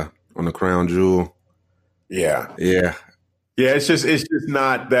the Crown Jewel. Yeah. Yeah. Yeah, it's just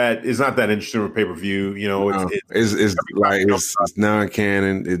not that interesting of a pay-per-view. It's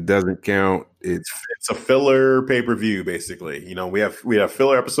non-canon. It doesn't count. It's a filler pay-per-view, basically. We have a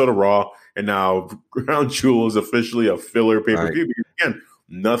filler episode of Raw, and now Crown Jewel is officially a filler pay-per-view. Because, again,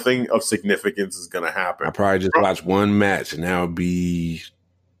 nothing of significance is going to happen. I probably just watch one match, and that would be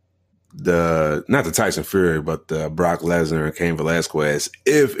not the Tyson Fury, but the Brock Lesnar and Cain Velasquez,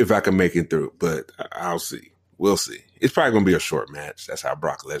 if I can make it through. But I'll see. We'll see. It's probably going to be a short match. That's how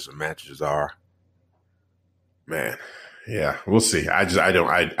Brock Lesnar matches are. Man, yeah, we'll see. I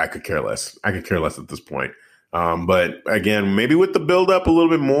could care less. I could care less at this point. But again, maybe with the build up a little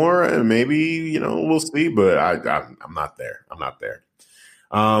bit more, and maybe we'll see. But I'm not there. I'm not there.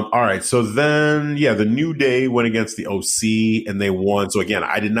 All right. So then, the New Day went against the OC and they won. So again,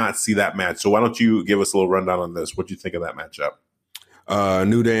 I did not see that match. So why don't you give us a little rundown on this? What do you think of that matchup?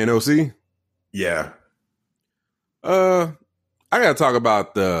 New Day and OC. Yeah. I gotta talk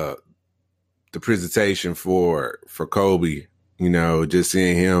about the presentation for Kobe. Just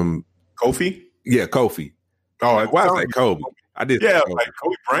seeing him. Kofi? Yeah, Kofi. Oh, why did I say Kobe? I did. Yeah, like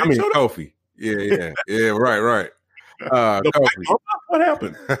Kobe Bryant. Kofi. Yeah. Right. Kofi. What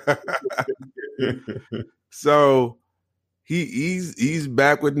happened? So he's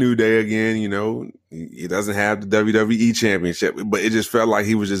back with New Day again. He doesn't have the WWE Championship, but it just felt like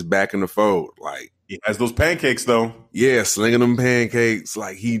he was just back in the fold. Like, he has those pancakes, though. Yeah, slinging them pancakes.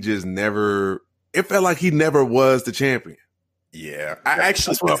 Like, he just never. It felt like he never was the champion. Yeah, I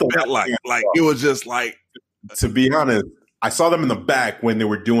actually felt like it was just like. To be honest, I saw them in the back when they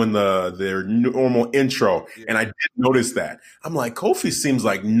were doing their normal intro, and I did notice that. I'm like, Kofi seems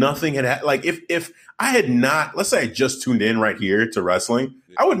like nothing had like if I had not, let's say I just tuned in right here to wrestling,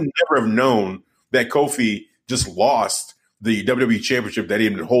 I would never have known that Kofi just lost the WWE Championship that he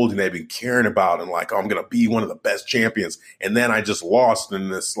had been holding, that he'd been caring about, and like, oh, I'm going to be one of the best champions. And then I just lost in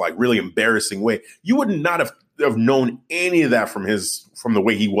this like really embarrassing way. You would not have known any of that from the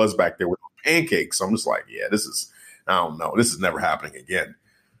way he was back there with pancakes. So I'm just like, yeah, I don't know. This is never happening again.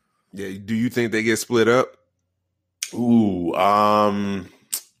 Yeah. Do you think they get split up? Ooh,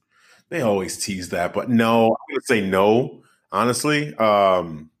 they always tease that, but no, I'm going to say no, honestly.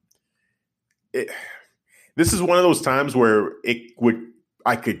 This is one of those times where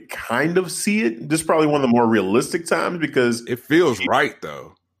I could kind of see it. This is probably one of the more realistic times because it feels right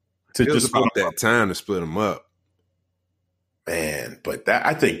though. To just about that time to split them up. Man, but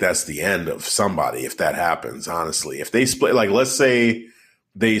I think that's the end of somebody if that happens, honestly. If they split, like, let's say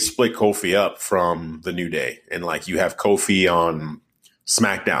they split Kofi up from the New Day and like you have Kofi on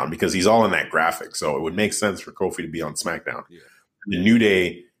SmackDown because he's all in that graphic. So it would make sense for Kofi to be on SmackDown. Yeah. The New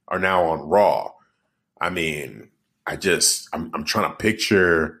Day are now on Raw. I mean, I'm trying to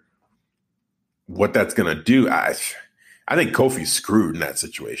picture what that's going to do. I think Kofi's screwed in that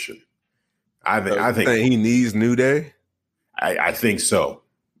situation. I think he needs New Day. I think so.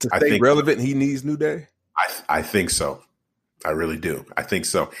 To stay relevant, he needs New Day. I think so. I really do. I think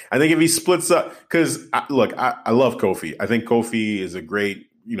so. I think if he splits up, because I love Kofi. I think Kofi is a great,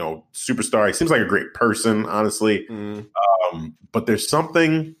 superstar. He seems like a great person, honestly. But there's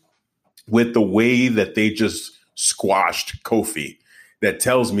something with the way that they just squashed Kofi that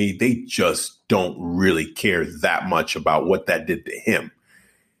tells me they just don't really care that much about what that did to him.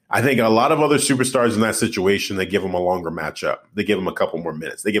 I think a lot of other superstars in that situation, they give him a longer matchup. They give him a couple more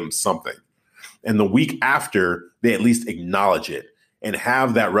minutes. They give him something. And the week after, they at least acknowledge it and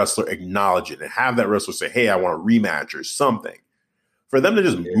have that wrestler acknowledge it and have that wrestler say, hey, I want a rematch or something. For them to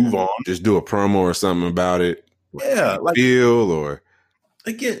just move on. Just do a promo or something about it. Yeah. Like feel or.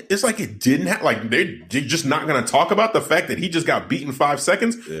 Again, it's like it didn't have, like, they're just not going to talk about the fact that he just got beaten 5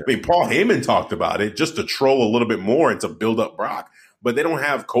 seconds. Yeah. I mean, Paul Heyman talked about it just to troll a little bit more and to build up Brock. But they don't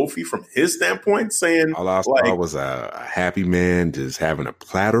have Kofi from his standpoint saying. All I saw was a happy man just having a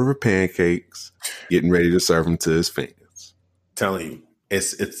platter of pancakes, getting ready to serve them to his fans. Telling you,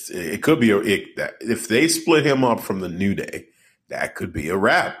 it could be if they split him up from the New Day, that could be a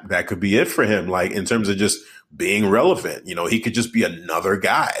wrap. That could be it for him. Like in terms of just being relevant, he could just be another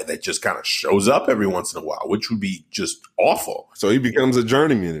guy that just kind of shows up every once in a while, which would be just awful. So he becomes a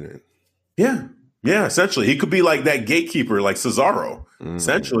journeyman then. Yeah. Yeah. Essentially, he could be like that gatekeeper, like Cesaro.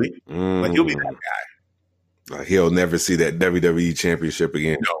 Essentially, like he'll be that guy. Like he'll never see that WWE championship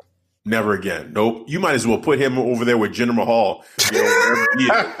again. No. Never again. Nope. You might as well put him over there with Jinder Mahal. Wherever he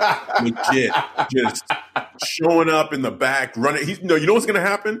is. Legit. Just showing up in the back, running. You know what's going to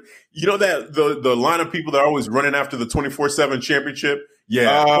happen? You know that the line of people that are always running after the 24/7 championship?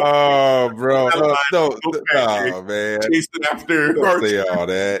 Yeah. Oh, bro. No, man. Chasing after. Don't say all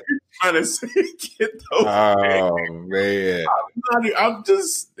that. Trying to say, get those. Oh, man. I'm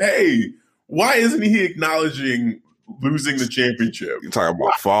just, hey, why isn't he acknowledging losing the championship? You're talking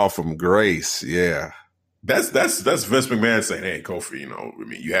about fall from grace. Yeah. That's Vince McMahon saying, hey, Kofi,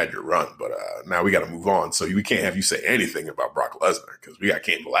 you had your run, but now we got to move on. So we can't have you say anything about Brock Lesnar because we got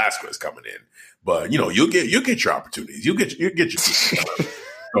Cain Velasquez coming in. But, you'll get your opportunities. You'll get your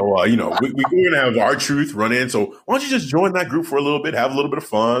So, we're going to have R-Truth run in. So why don't you just join that group for a little bit, have a little bit of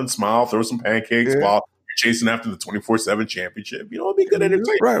fun, smile, throw some pancakes while you're chasing after the 24/7 championship. It'll be good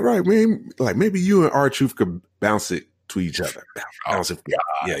entertainment. Right. Man, like maybe you and R-Truth could bounce it to each other. Bounce it.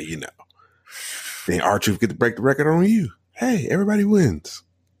 Yeah, Then R-Truth get to break the record on you. Hey, everybody wins.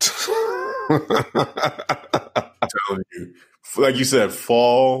 I'm telling you. Like you said,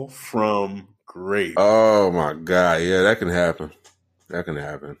 fall from grace. Oh, my God. Yeah, that can happen.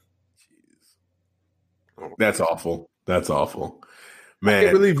 That's awful. Man. I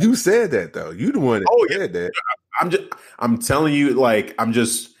can't believe you said that, though. You the one that said that. I'm telling you, like, I'm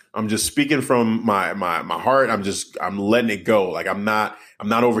just speaking from my heart. I'm letting it go. Like, I'm not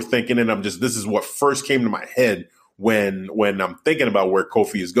overthinking it. This is what first came to my head when I'm thinking about where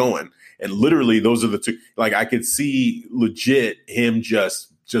Kofi is going. And literally those are the two, like, I could see legit him just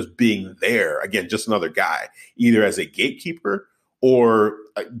being there again, just another guy, either as a gatekeeper or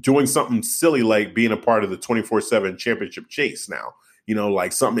doing something silly like being a part of the 24/7 championship chase now.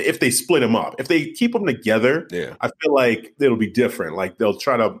 Like something, if they split him up, if they keep them together, I feel like it'll be different. Like they'll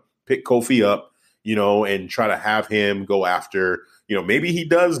try to pick Kofi up, and try to have him go after, maybe he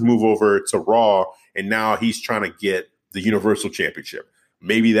does move over to Raw and now he's trying to get the Universal Championship.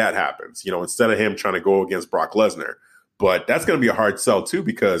 Maybe that happens, instead of him trying to go against Brock Lesnar. But that's going to be a hard sell too,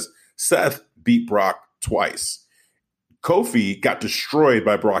 because Seth beat Brock twice. Kofi got destroyed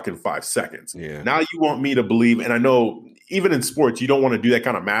by Brock in 5 seconds. Yeah. Now you want me to believe, and I know even in sports, you don't want to do that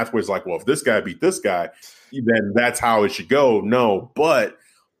kind of math where it's like, well, if this guy beat this guy, then that's how it should go. No, but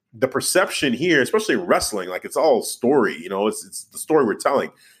the perception here, especially in wrestling, like it's all story, it's the story we're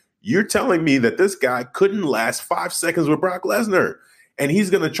telling. You're telling me that this guy couldn't last 5 seconds with Brock Lesnar, and he's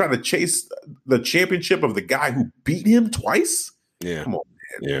going to try to chase the championship of the guy who beat him twice? Yeah. Come on,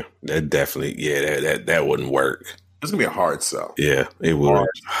 man. Yeah, that definitely, that wouldn't work. It's going to be a hard sell. Yeah, it would.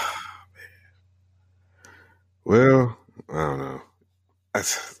 Well, I don't know.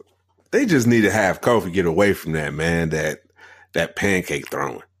 They just need to have Kofi get away from that, man, that pancake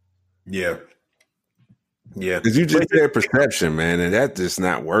throwing. Yeah. Yeah. Because you just had perception, man, and that's just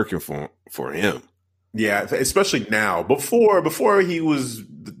not working for him. Yeah, especially now. Before he was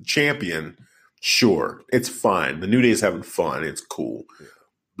the champion, sure, it's fine. The New Day is having fun. It's cool.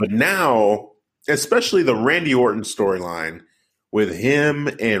 But now, especially the Randy Orton storyline with him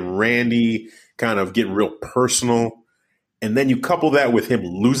and Randy kind of getting real personal, and then you couple that with him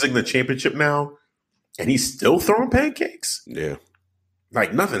losing the championship now, and he's still throwing pancakes? Yeah.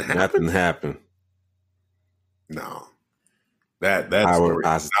 Like nothing happened? Nothing happened. No. That's our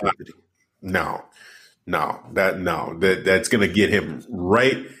positivity. That's going to get him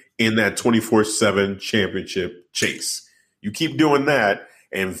right in that 24/7 championship chase. You keep doing that,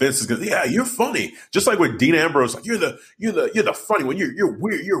 and Vince is going, yeah, you're funny. Just like with Dean Ambrose, like you're the funny one. You're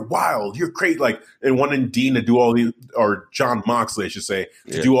weird. You're wild. You're crazy. Like, and wanting Dean to do all these, or John Moxley, I should say,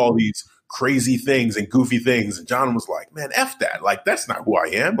 to do all these crazy things and goofy things. And John was like, man, F that. Like, that's not who I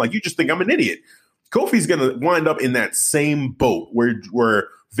am. Like, you just think I'm an idiot. Kofi's going to wind up in that same boat where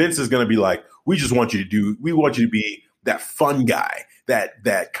Vince is going to be like, we want you to be that fun guy,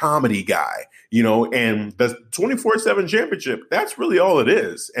 that comedy guy, and the 24/7 championship, that's really all it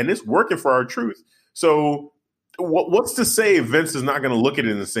is. And it's working for R-Truth. So what's to say Vince is not going to look at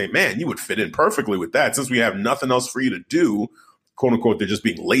it and say, man, you would fit in perfectly with that. Since we have nothing else for you to do, quote unquote, they're just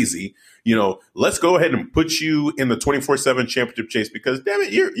being lazy. Let's go ahead and put you in the 24/7 championship chase because damn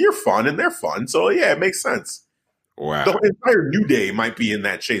it, you're fun and they're fun. So yeah, it makes sense. Wow. The entire New Day might be in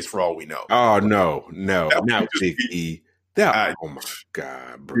that chase for all we know. Oh, no, not Big E. Oh, my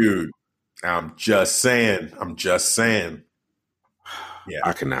God, bro. Dude, I'm just saying.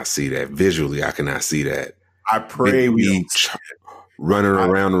 I cannot see that. Visually, I cannot see that. I pray we don't running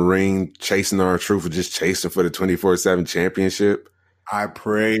around the ring, chasing R-Truth, or just chasing for the 24/7 championship. I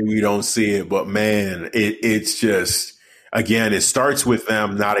pray we don't see it, but man, it's just, again, it starts with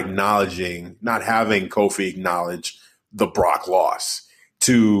them not having Kofi acknowledge the Brock loss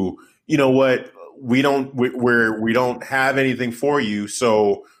to, you know what, we don't have anything for you,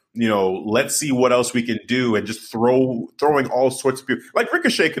 so let's see what else we can do, and just throwing all sorts of people. Like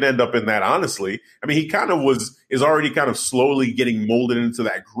Ricochet could end up in that, honestly. I mean, he kind of is already kind of slowly getting molded into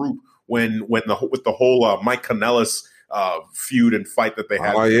that group with the whole Mike Kanellis feud and fight that they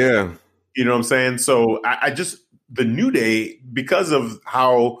had. Oh, yeah. You know what I'm saying? So I just, the New Day, because of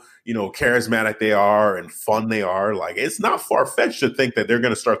how, charismatic they are and fun they are, like, it's not far-fetched to think that they're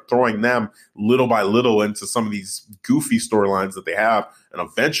going to start throwing them little by little into some of these goofy storylines that they have. And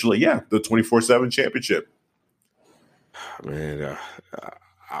eventually, the 24/7 championship. Man,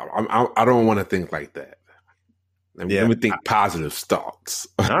 I don't want to think like that. Let me think positive thoughts.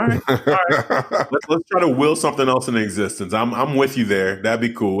 All right. Let's try to will something else into existence. I'm with you there. That'd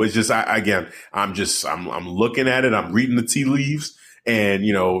be cool. It's just, I'm looking at it. I'm reading the tea leaves, and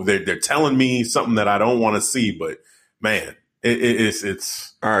they're telling me something that I don't want to see. But man,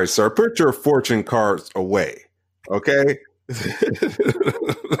 it's all right, sir. Put your fortune cards away. Okay.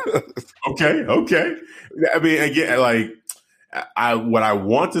 Okay. I mean, again, like, what I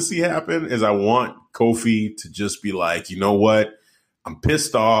want to see happen is I want Kofi to just be like, you know what, I'm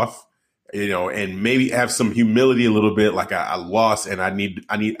pissed off, and maybe have some humility a little bit. Like, I lost, and I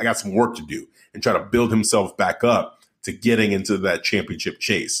got some work to do, and try to build himself back up to getting into that championship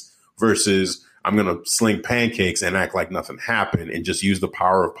chase, versus I'm going to sling pancakes and act like nothing happened and just use the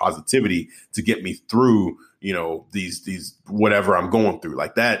power of positivity to get me through, these whatever I'm going through.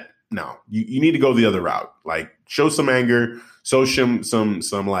 Like that. No, you need to go the other route. Like, show some anger, show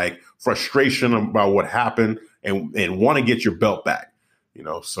some like frustration about what happened, and want to get your belt back.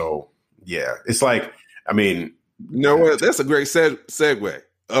 So yeah, it's like, I mean, what? That's a great segue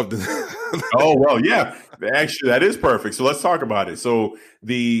of the. Oh well, yeah. Actually, that is perfect. So let's talk about it. So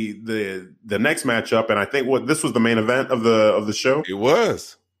the next matchup, and I think this was the main event of the show. It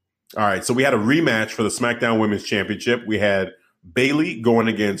was. All right. So we had a rematch for the SmackDown Women's Championship. We had Bayley going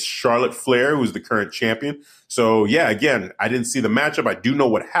against Charlotte Flair, who's the current champion. So yeah, again, I didn't see the matchup. I do know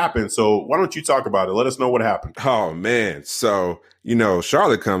what happened. So why don't you talk about it? Let us know what happened. Oh man. So,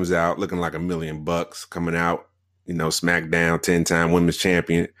 Charlotte comes out looking like $1 million coming out, SmackDown 10-time women's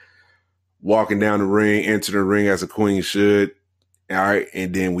champion, walking down the ring, enter the ring as a queen should. All right.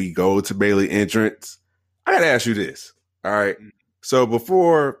 And then we go to Bayley entrance. I got to ask you this. All right. So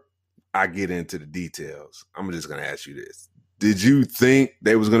before I get into the details, I'm just going to ask you this. Did you think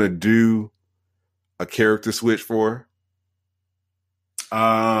they was going to do a character switch for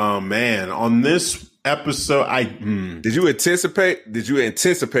her? Man, on this episode, Did you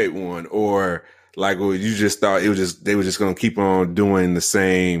anticipate one, or like, or you just thought they were just going to keep on doing the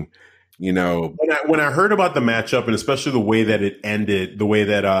same, When I heard about the matchup, and especially the way that it ended, the way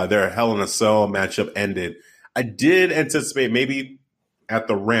that their Hell in a Cell matchup ended, I did anticipate maybe at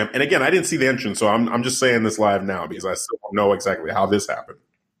the ramp. And again, I didn't see the entrance, so I'm just saying this live now because I still don't know exactly how this happened.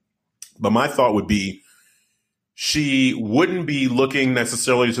 But my thought would be, she wouldn't be looking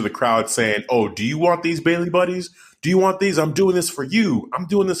necessarily to the crowd saying, "Oh, do you want these, Bayley buddies? Do you want these? I'm doing this for you. I'm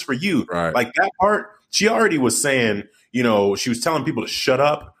doing this for you." Right. Like that part, she already was saying, she was telling people to shut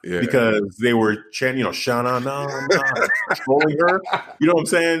up because they were chanting, "Shana, no," trolling her. You know what I'm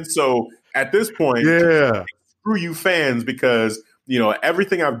saying? So at this point, screw you fans, because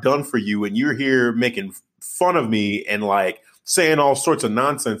everything I've done for you, and you're here making fun of me and like saying all sorts of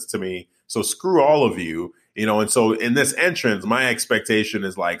nonsense to me. So screw all of you, And so in this entrance, my expectation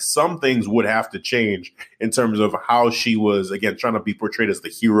is like some things would have to change in terms of how she was, again, trying to be portrayed as the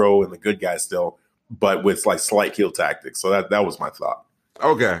hero and the good guy still, but with like slight heel tactics. So that was my thought.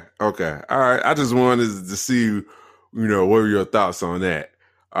 Okay. All right. I just wanted to see, what were your thoughts on that?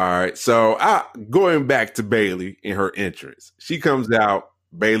 All right. So going back to Bayley in her entrance, she comes out,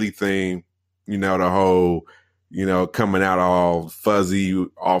 Bayley theme, the whole, coming out all fuzzy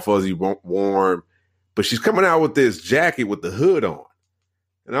warm, but she's coming out with this jacket with the hood on.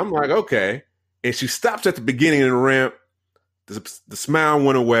 And I'm like, okay. And she stops at the beginning of the ramp. The smile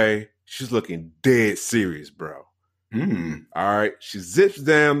went away. She's looking dead serious, bro. Mm. All right. She zips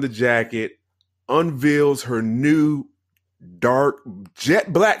down the jacket, unveils her new dark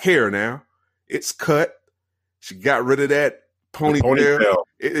jet black hair now. It's cut. She got rid of that ponytail.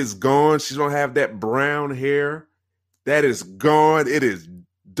 It is gone. She's going to have that brown hair. That is gone. It is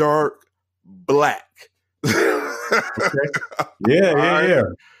dark black. Yeah.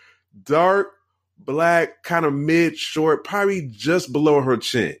 Dark, black, kind of mid, short, probably just below her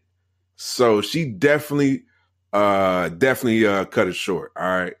chin. So she definitely cut it short. All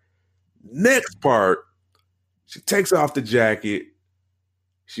right. Next part, she takes off the jacket.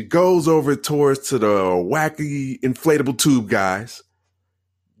 She goes over towards to the wacky inflatable tube guys.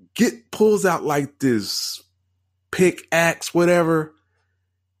 Pulls out like this pickaxe, whatever,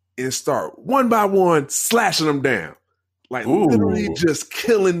 and start one by one slashing them down. Like literally just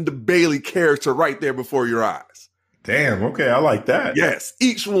killing the Bayley character right there before your eyes. Damn, okay, I like that. Yes,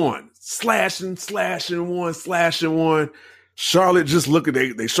 each one. Slashing one. Charlotte just looking,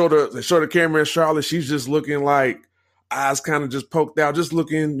 they show the camera at Charlotte. She's just looking like eyes kind of just poked out, just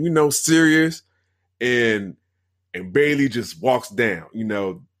looking, serious. And Bayley just walks down.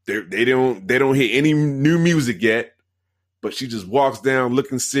 They don't hit any new music yet, but she just walks down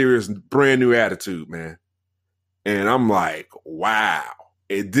looking serious, brand new attitude, man. And I'm like, wow.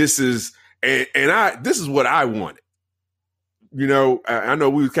 And this is what I wanted. I know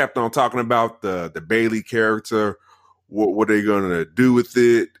we kept on talking about the Bayley character. What are they going to do with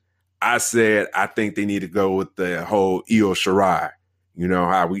it? I said, I think they need to go with the whole Io Shirai.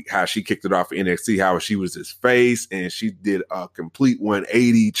 How she kicked it off at NXT, how she was his face, and she did a complete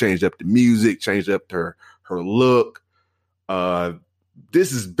 180, changed up the music, changed up her look.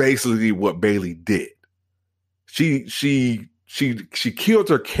 This is basically what Bayley did. She killed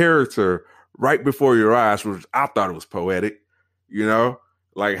her character right before your eyes, which I thought it was poetic.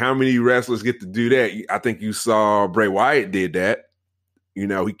 Like how many wrestlers get to do that? I think you saw Bray Wyatt did that. He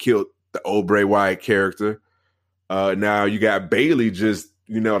killed the old Bray Wyatt character. Now you got Bayley just,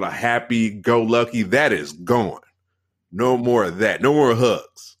 the happy-go-lucky. That is gone. No more of that. No more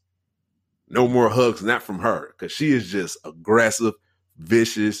hugs. No more hugs, not from her, because she is just aggressive,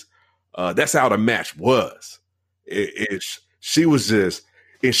 vicious. That's how the match was. She was just,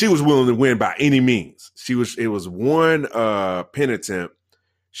 and she was willing to win by any means. It was one pin attempt.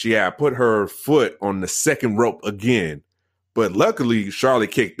 She had put her foot on the second rope again, but luckily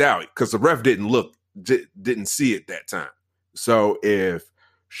Charlotte kicked out because the ref didn't see it that time. So if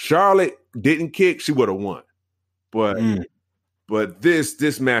Charlotte didn't kick, she would have won. But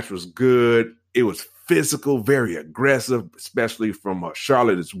this match was good. It was physical, very aggressive, especially from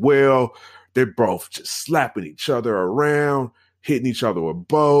Charlotte as well. They're both just slapping each other around, hitting each other with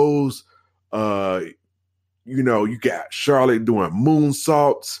bows. You got Charlotte doing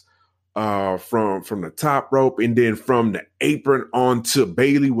moonsaults from the top rope, and then from the apron onto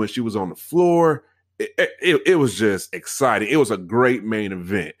Bayley when she was on the floor. It was just exciting. It was a great main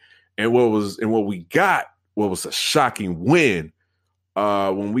event. And what was a shocking win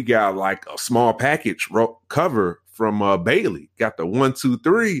when we got like a small package cover from Bayley. Got the 1, 2,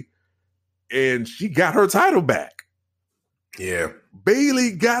 3, and she got her title back. Yeah.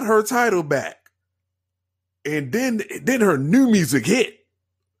 Bayley got her title back. And then her new music hit.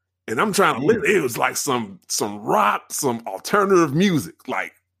 And I'm trying to listen. It was like some rock, some alternative music.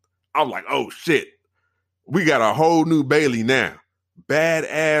 Like, I'm like, oh shit. We got a whole new Bayley now.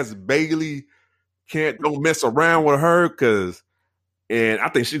 Badass Bayley. Don't mess around with her, and I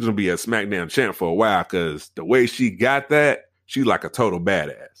think she's gonna be a SmackDown champ for a while, because the way she got that, she's like a total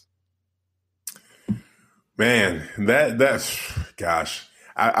badass. Man, that's gosh.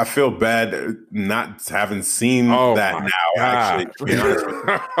 I feel bad not having seen that now. God. Actually, to be honest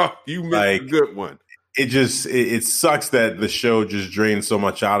with you. You missed a good one. It sucks that the show just drained so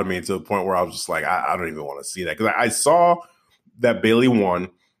much out of me to the point where I was just like, I don't even want to see that, because I saw that Bayley won.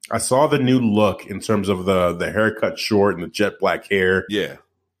 I saw the new look in terms of the haircut short and the jet black hair. Yeah,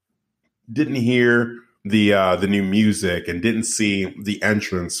 didn't hear the new music and didn't see the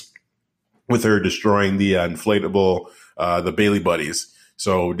entrance with her destroying the inflatable the Bayley buddies.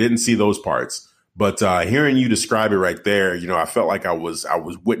 So didn't see those parts. But hearing you describe it right there, I felt like I was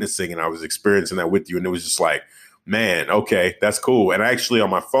witnessing and I was experiencing that with you. And it was just like, man, okay, that's cool. And I actually on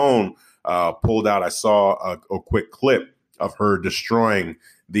my phone pulled out, I saw a quick clip of her destroying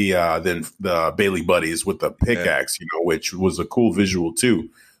the Bayley buddies with the pickaxe, which was a cool visual too.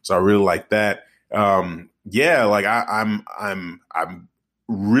 So I really like that. Like I'm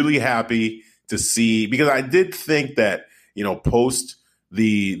really happy to see, because I did think that, post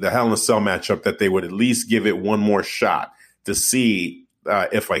the Hell in a Cell matchup, that they would at least give it one more shot to see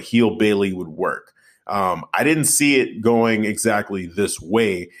if a heel Bayley would work. I didn't see it going exactly this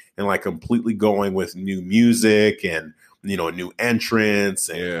way and like completely going with new music and, new entrance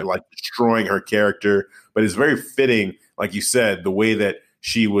and like destroying her character. But it's very fitting, like you said, the way that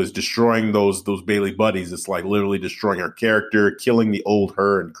she was destroying those Bayley buddies. It's like literally destroying her character, killing the old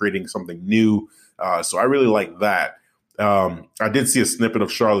her and creating something new. So I really like that. I did see a snippet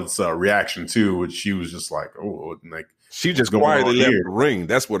of Charlotte's reaction too, which she was just like, "Oh, like she just quietly left the ring."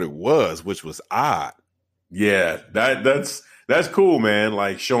 That's what it was, which was odd. Yeah, that's cool, man.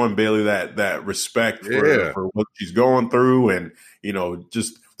 Like showing Bayley that respect for what she's going through, and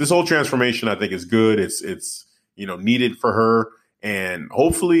just this whole transformation. I think is good. It's needed for her, and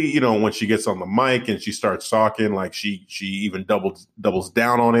hopefully, when she gets on the mic and she starts talking, like she even doubles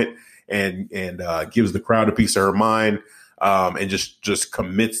down on it and gives the crowd a piece of her mind, and just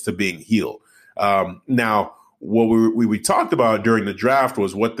commits to being heel. Now, what we talked about during the draft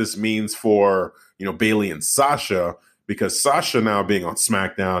was what this means for Bayley and Sasha, because Sasha now being on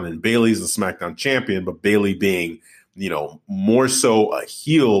SmackDown and Bayley's the SmackDown champion, but Bayley being more so a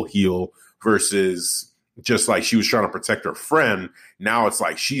heel versus just like she was trying to protect her friend. Now it's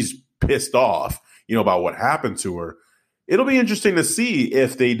like she's pissed off about what happened to her. It'll be interesting to see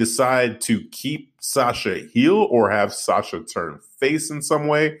if they decide to keep Sasha heel or have Sasha turn face in some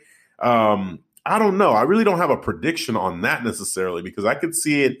way. I don't know. I really don't have a prediction on that necessarily, because I could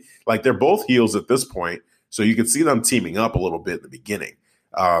see it like they're both heels at this point. So you could see them teaming up a little bit in the beginning.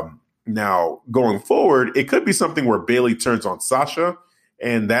 Now, going forward, it could be something where Bayley turns on Sasha,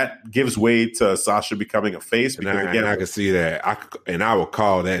 and that gives way to Sasha becoming a face. Because I can see that. I will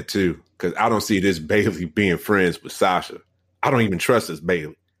call that too, because I don't see this Bayley being friends with Sasha. I don't even trust this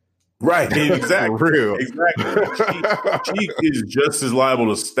Bayley. Right, exactly. For real. Exactly. She is just as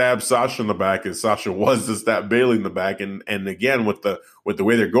liable to stab Sasha in the back as Sasha was to stab Bayley in the back. And again, with the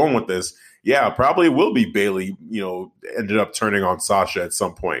way they're going with this, yeah, probably will be Bayley, ended up turning on Sasha at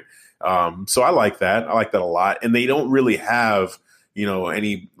some point. So I like that. I like that a lot. And they don't really have,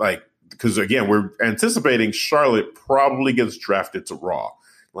 any because again, we're anticipating Charlotte probably gets drafted to Raw,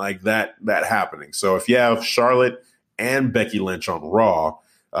 like that happening. So if you have Charlotte and Becky Lynch on Raw,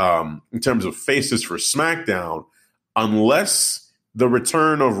 in terms of faces for SmackDown, unless the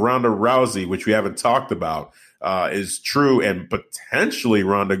return of Ronda Rousey, which we haven't talked about, is true, and potentially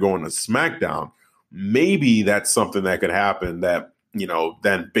Ronda going to SmackDown, maybe that's something that could happen, that,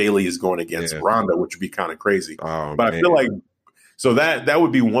 then Bayley is going against Ronda, which would be kind of crazy. But I feel like, so that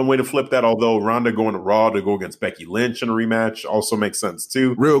would be one way to flip that, although Ronda going to Raw to go against Becky Lynch in a rematch also makes sense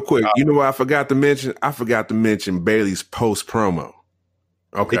too. Real quick, what I forgot to mention? I forgot to mention Bayley's post promo.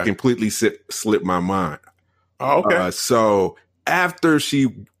 Okay. It completely slipped my mind. Oh, okay. So after she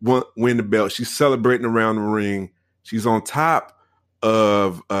win the belt, she's celebrating around the ring. She's on top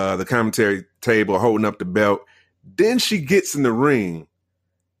of the commentary table holding up the belt. Then she gets in the ring,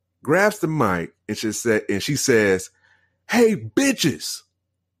 grabs the mic, and she says, "Hey, bitches,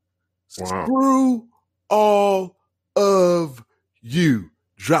 screw all of you."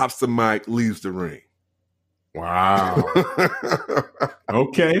 Drops the mic, leaves the ring. Wow.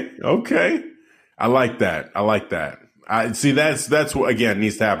 Okay. I like that. I see that's what again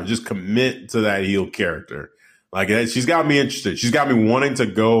needs to happen. Just commit to that heel character. Like she's got me interested. She's got me wanting to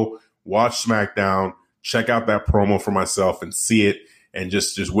go watch SmackDown, check out that promo for myself and see it and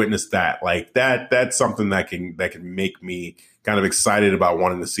just witness that. Like that's something that can make me kind of excited about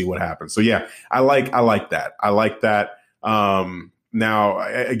wanting to see what happens. So yeah, I like that. I like that. Now,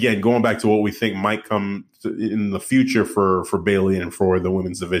 again, going back to what we think might come in the future for Bayley and for the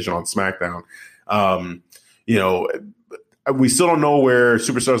women's division on SmackDown, we still don't know where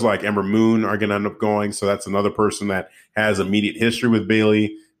superstars like Ember Moon are going to end up going. So that's another person that has immediate history with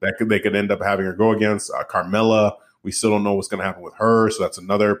Bayley that they could end up having her go against. Carmella, we still don't know what's going to happen with her. So that's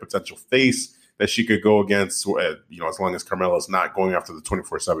another potential face that she could go against, as long as Carmella is not going after the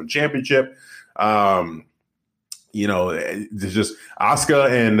 24/7 championship. There's just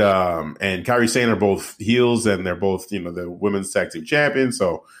Asuka and Kairi Sane are both heels, and they're both, the women's tag team champions.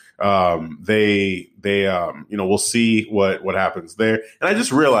 So we'll see what happens there. And I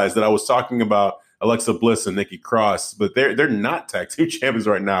just realized that I was talking about Alexa Bliss and Nikki Cross, but they're not tag team champions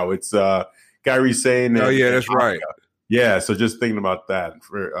right now. It's Kairi Sane. That's right. Yeah. So just thinking about that,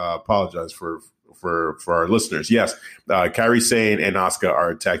 apologize for our listeners. Yes. Kairi Sane and Asuka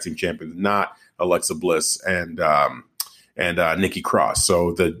are tag team champions, not Alexa Bliss and Nikki Cross.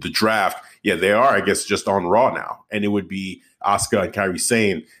 So the draft, they are, I guess, just on Raw now, and it would be Asuka and Kairi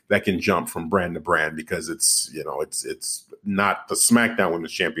Sane that can jump from brand to brand, because it's not the SmackDown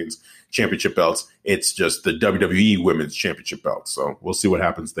Women's Championship belts. It's just the WWE Women's Championship belts. So we'll see what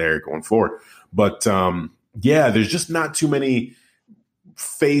happens there going forward. But there's just not too many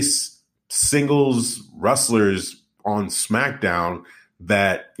face singles wrestlers on SmackDown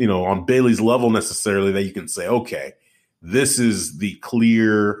that, on Bayley's level necessarily, that you can say, okay, this is the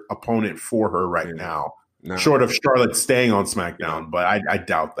clear opponent for her right now. short of Charlotte staying on SmackDown, but I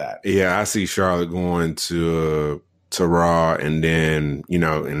doubt that. Yeah, I see Charlotte going to Raw, and then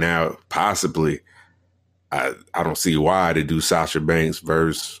and now possibly I don't see why to do Sasha Banks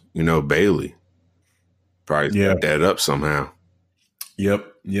versus Bayley. Probably set that up somehow. Yep.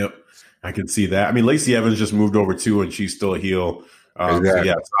 I can see that. I mean, Lacey Evans just moved over too, and she's still a heel. Exactly. So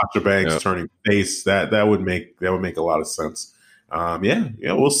yeah, Sasha Banks turning face, that would make a lot of sense.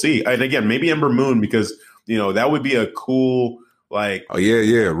 We'll see. And again, maybe Ember Moon, because that would be a cool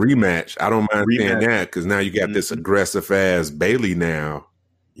rematch. I don't mind saying that, because now you got this aggressive ass Bayley now.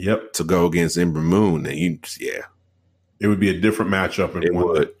 Yep. To go against Ember Moon, and it would be a different matchup, and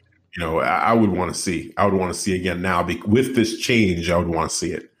one that I would want to see. I would want to see again now with this change. I would want to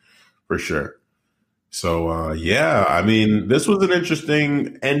see it for sure. So, I mean, this was an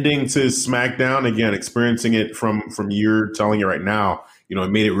interesting ending to SmackDown. Again, experiencing it from you're telling it right now, it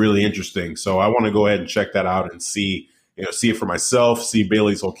made it really interesting. So I want to go ahead and check that out and see it for myself, see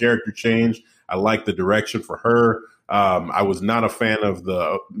Bayley's whole character change. I like the direction for her. I was not a fan of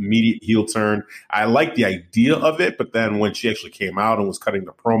the immediate heel turn. I liked the idea of it, but then when she actually came out and was cutting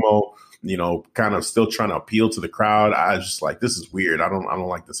the promo, kind of still trying to appeal to the crowd, I was just like, this is weird. I don't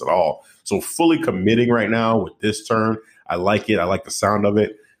like this at all. So fully committing right now with this turn. I like it. I like the sound of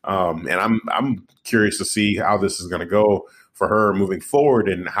it. And I'm curious to see how this is going to go for her moving forward,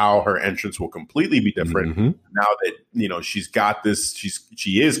 and how her entrance will completely be different now that, she's got this,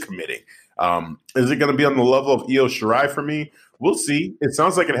 she is committing. Is it going to be on the level of Io Shirai for me? We'll see. It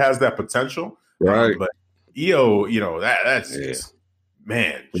sounds like it has that potential. Right. But Io, that's just,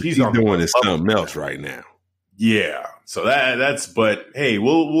 man, she's doing is something else right now. Yeah. So but hey,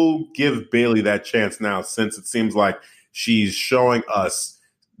 we'll give Bayley that chance now, since it seems like she's showing us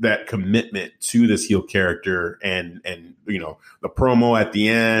that commitment to this heel character, and the promo at the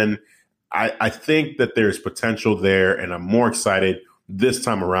end. I think that there's potential there, and I'm more excited this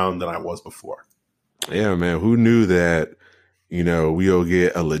time around than I was before. Yeah, man. Who knew that, we'll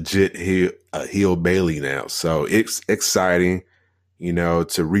get a legit heel Bayley now. So it's exciting, to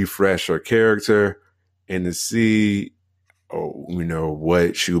refresh her character and to see,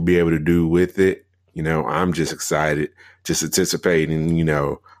 what she'll be able to do with it. I'm just excited, just anticipating,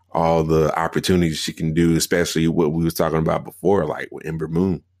 all the opportunities she can do, especially what we was talking about before, like with Ember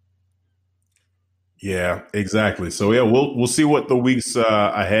Moon. Yeah, exactly. So yeah, we'll see what the weeks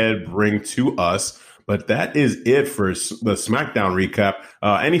ahead bring to us. But that is it for the SmackDown recap.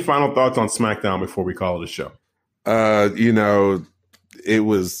 Any final thoughts on SmackDown before we call it a show? It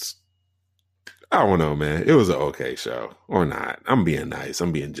was, I don't know, man. It was an okay show, or not. I'm being nice.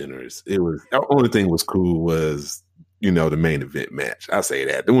 I'm being generous. It was, the only thing was cool was, the main event match. I say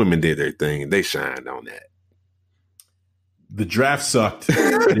that the women did their thing and they shined on that. The draft sucked.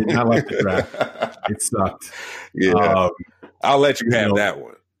 I did not like the draft. It sucked. Yeah, I'll let you have that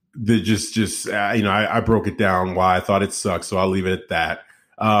one. I broke it down why I thought it sucked, so I'll leave it at that.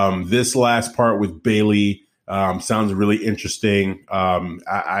 This last part with Bayley sounds really interesting.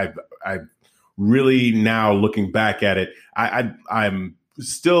 I really, now looking back at it, I'm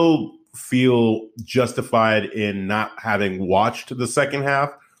still feel justified in not having watched the second half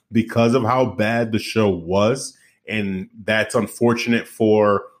because of how bad the show was. And that's unfortunate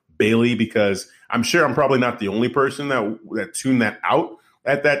for Bayley, because I'm sure I'm probably not the only person that tuned that out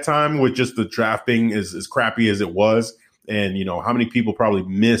at that time, with just the draft being as crappy as it was. And, how many people probably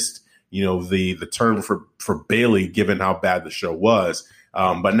missed, the turn for Bayley, given how bad the show was.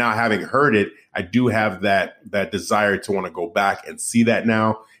 But now, having heard it, I do have that desire to want to go back and see that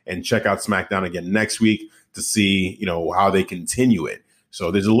now and check out SmackDown again next week to see, how they continue it. So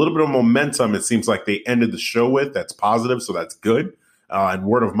there's a little bit of momentum. It seems like they ended the show with that's positive. So that's good. And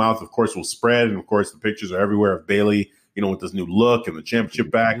word of mouth, of course, will spread. And of course, the pictures are everywhere of Bayley, with this new look and the championship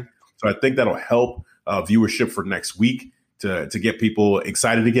back. So I think that'll help viewership for next week to get people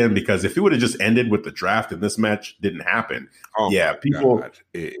excited again, because if it would have just ended with the draft and this match didn't happen,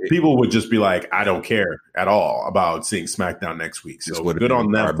 people would just be like, I don't care at all about seeing SmackDown next week. So good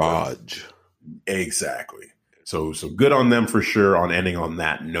on them. Garbage. Exactly. So good on them for sure on ending on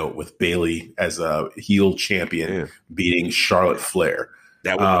that note with Bayley as a heel champion beating Charlotte Flair.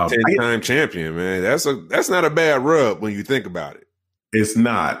 That was a 10-time champion, man. That's not a bad rub when you think about it. It's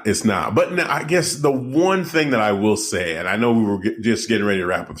not. But now, I guess the one thing that I will say, and I know we were just getting ready to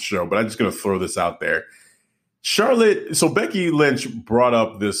wrap up the show, but I'm just going to throw this out there. Charlotte. So Becky Lynch brought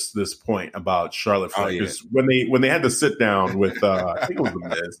up this point about Charlotte Flair, because when they had to sit down with I think it was The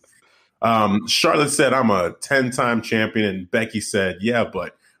Miz. Charlotte said, I'm a 10-time champion. And Becky said, yeah,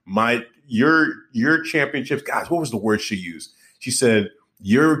 but your championships, guys, what was the word she used? She said,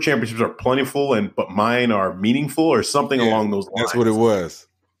 your championships are plentiful but mine are meaningful, or something along those lines. That's what it was.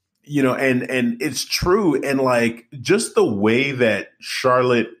 You know, and it's true. And like, just the way that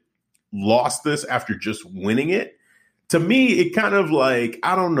Charlotte lost this after just winning it, to me, it kind of like,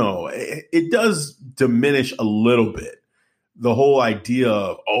 I don't know, it does diminish a little bit the whole idea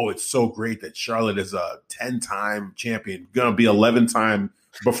of, oh, it's so great that Charlotte is a 10-time champion, gonna be 11-time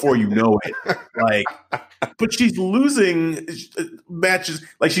before you know it. Like, but she's losing matches,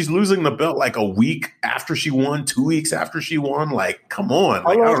 like she's losing the belt like a week after she won, 2 weeks after she won. Like, come on.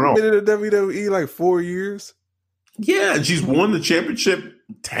 Like, How long I don't know. been in the WWE? Like 4 years? Yeah, and she's won the championship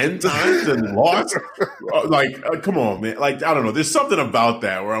 10 times and lost. Like, come on, man. Like, I don't know. There's something about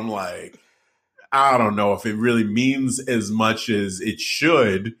that where I'm like, I don't know if it really means as much as it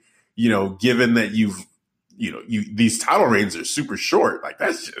should, you know, given that these title reigns are super short. Like,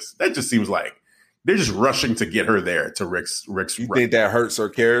 that just seems like they're just rushing to get her there to Rick's. You think that hurts her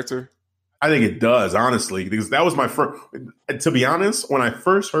character? I think it does, honestly, because that was my first. To be honest, when I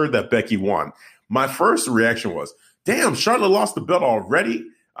first heard that Becky won, my first reaction was, damn, Charlotte lost the belt already?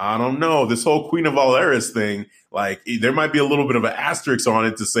 I don't know. This whole Queen of All Eras thing, like, there might be a little bit of an asterisk on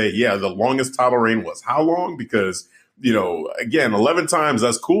it to say, yeah, the longest title reign was how long? Because, you know, again, 11 times,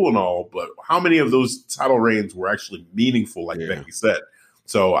 that's cool and all, but how many of those title reigns were actually meaningful, like Becky said?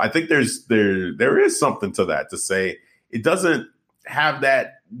 So I think there is something to that, to say it doesn't have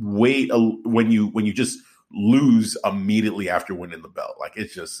that weight when you just lose immediately after winning the belt. Like,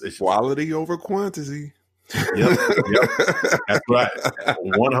 it's quality over quantity. Yep. That's right.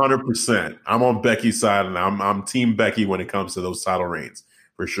 100%. I'm on Becky's side, and I'm Team Becky when it comes to those title reigns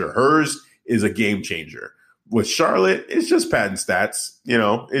for sure. Hers is a game changer. With Charlotte, it's just patent stats. You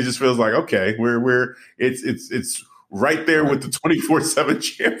know, it just feels like, okay, it's right there with the 24/7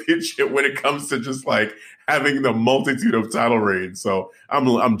 championship when it comes to just like having the multitude of title reigns. So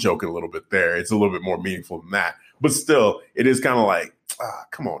I'm joking a little bit there. It's a little bit more meaningful than that, but still, it is kind of like,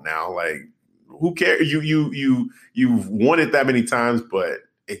 come on now, like, who cares? You've won it that many times, but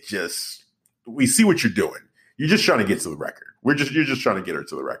we see what you're doing. You're just trying to get to the record. You're just trying to get her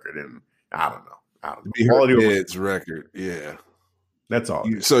to the record, and I don't know. Quality over its record, yeah. That's all.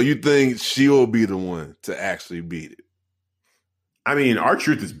 So you think she'll be the one to actually beat it? I mean,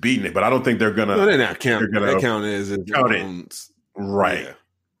 R-Truth is beating it, but I don't think they're gonna. No, they're not counting. They count it as right, yeah.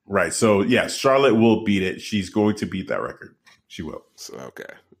 Right. So yeah, Charlotte will beat it. She's going to beat that record. She will. So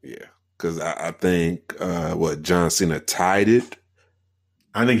okay, yeah. Because I think John Cena tied it.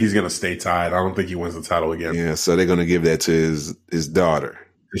 I think he's going to stay tied. I don't think he wins the title again. Yeah, so they're going to give that to his daughter.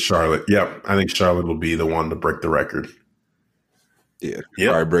 Charlotte. Yep. I think Charlotte will be the one to break the record. Yeah.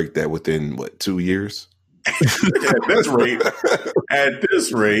 Probably break that within, 2 years? At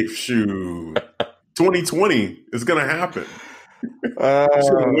this rate, shoot. 2020 is going to happen. She's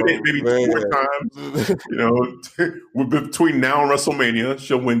gonna win it maybe 2 more times. You know, between now and WrestleMania,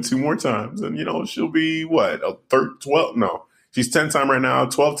 she'll win 2 more times, and you know she'll be what, a 12? No, she's 10-time right now,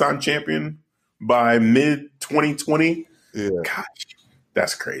 12-time champion by mid 2020. Yeah, gosh,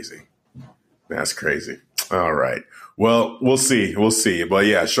 that's crazy. That's crazy. All right. Well, we'll see. But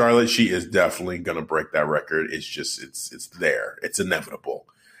yeah, Charlotte, she is definitely gonna break that record. It's just it's there. It's inevitable.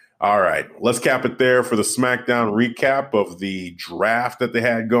 All right, let's cap it there for the SmackDown recap of the draft that they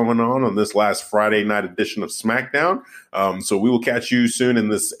had going on this last Friday night edition of SmackDown. So we will catch you soon in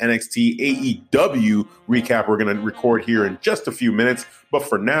this NXT AEW recap we're going to record here in just a few minutes. But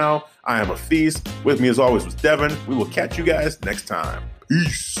for now, I am Afeez. With me, as always, was Devin. We will catch you guys next time.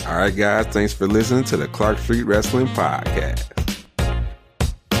 Peace. All right, guys. Thanks for listening to the Clark Street Wrestling Podcast.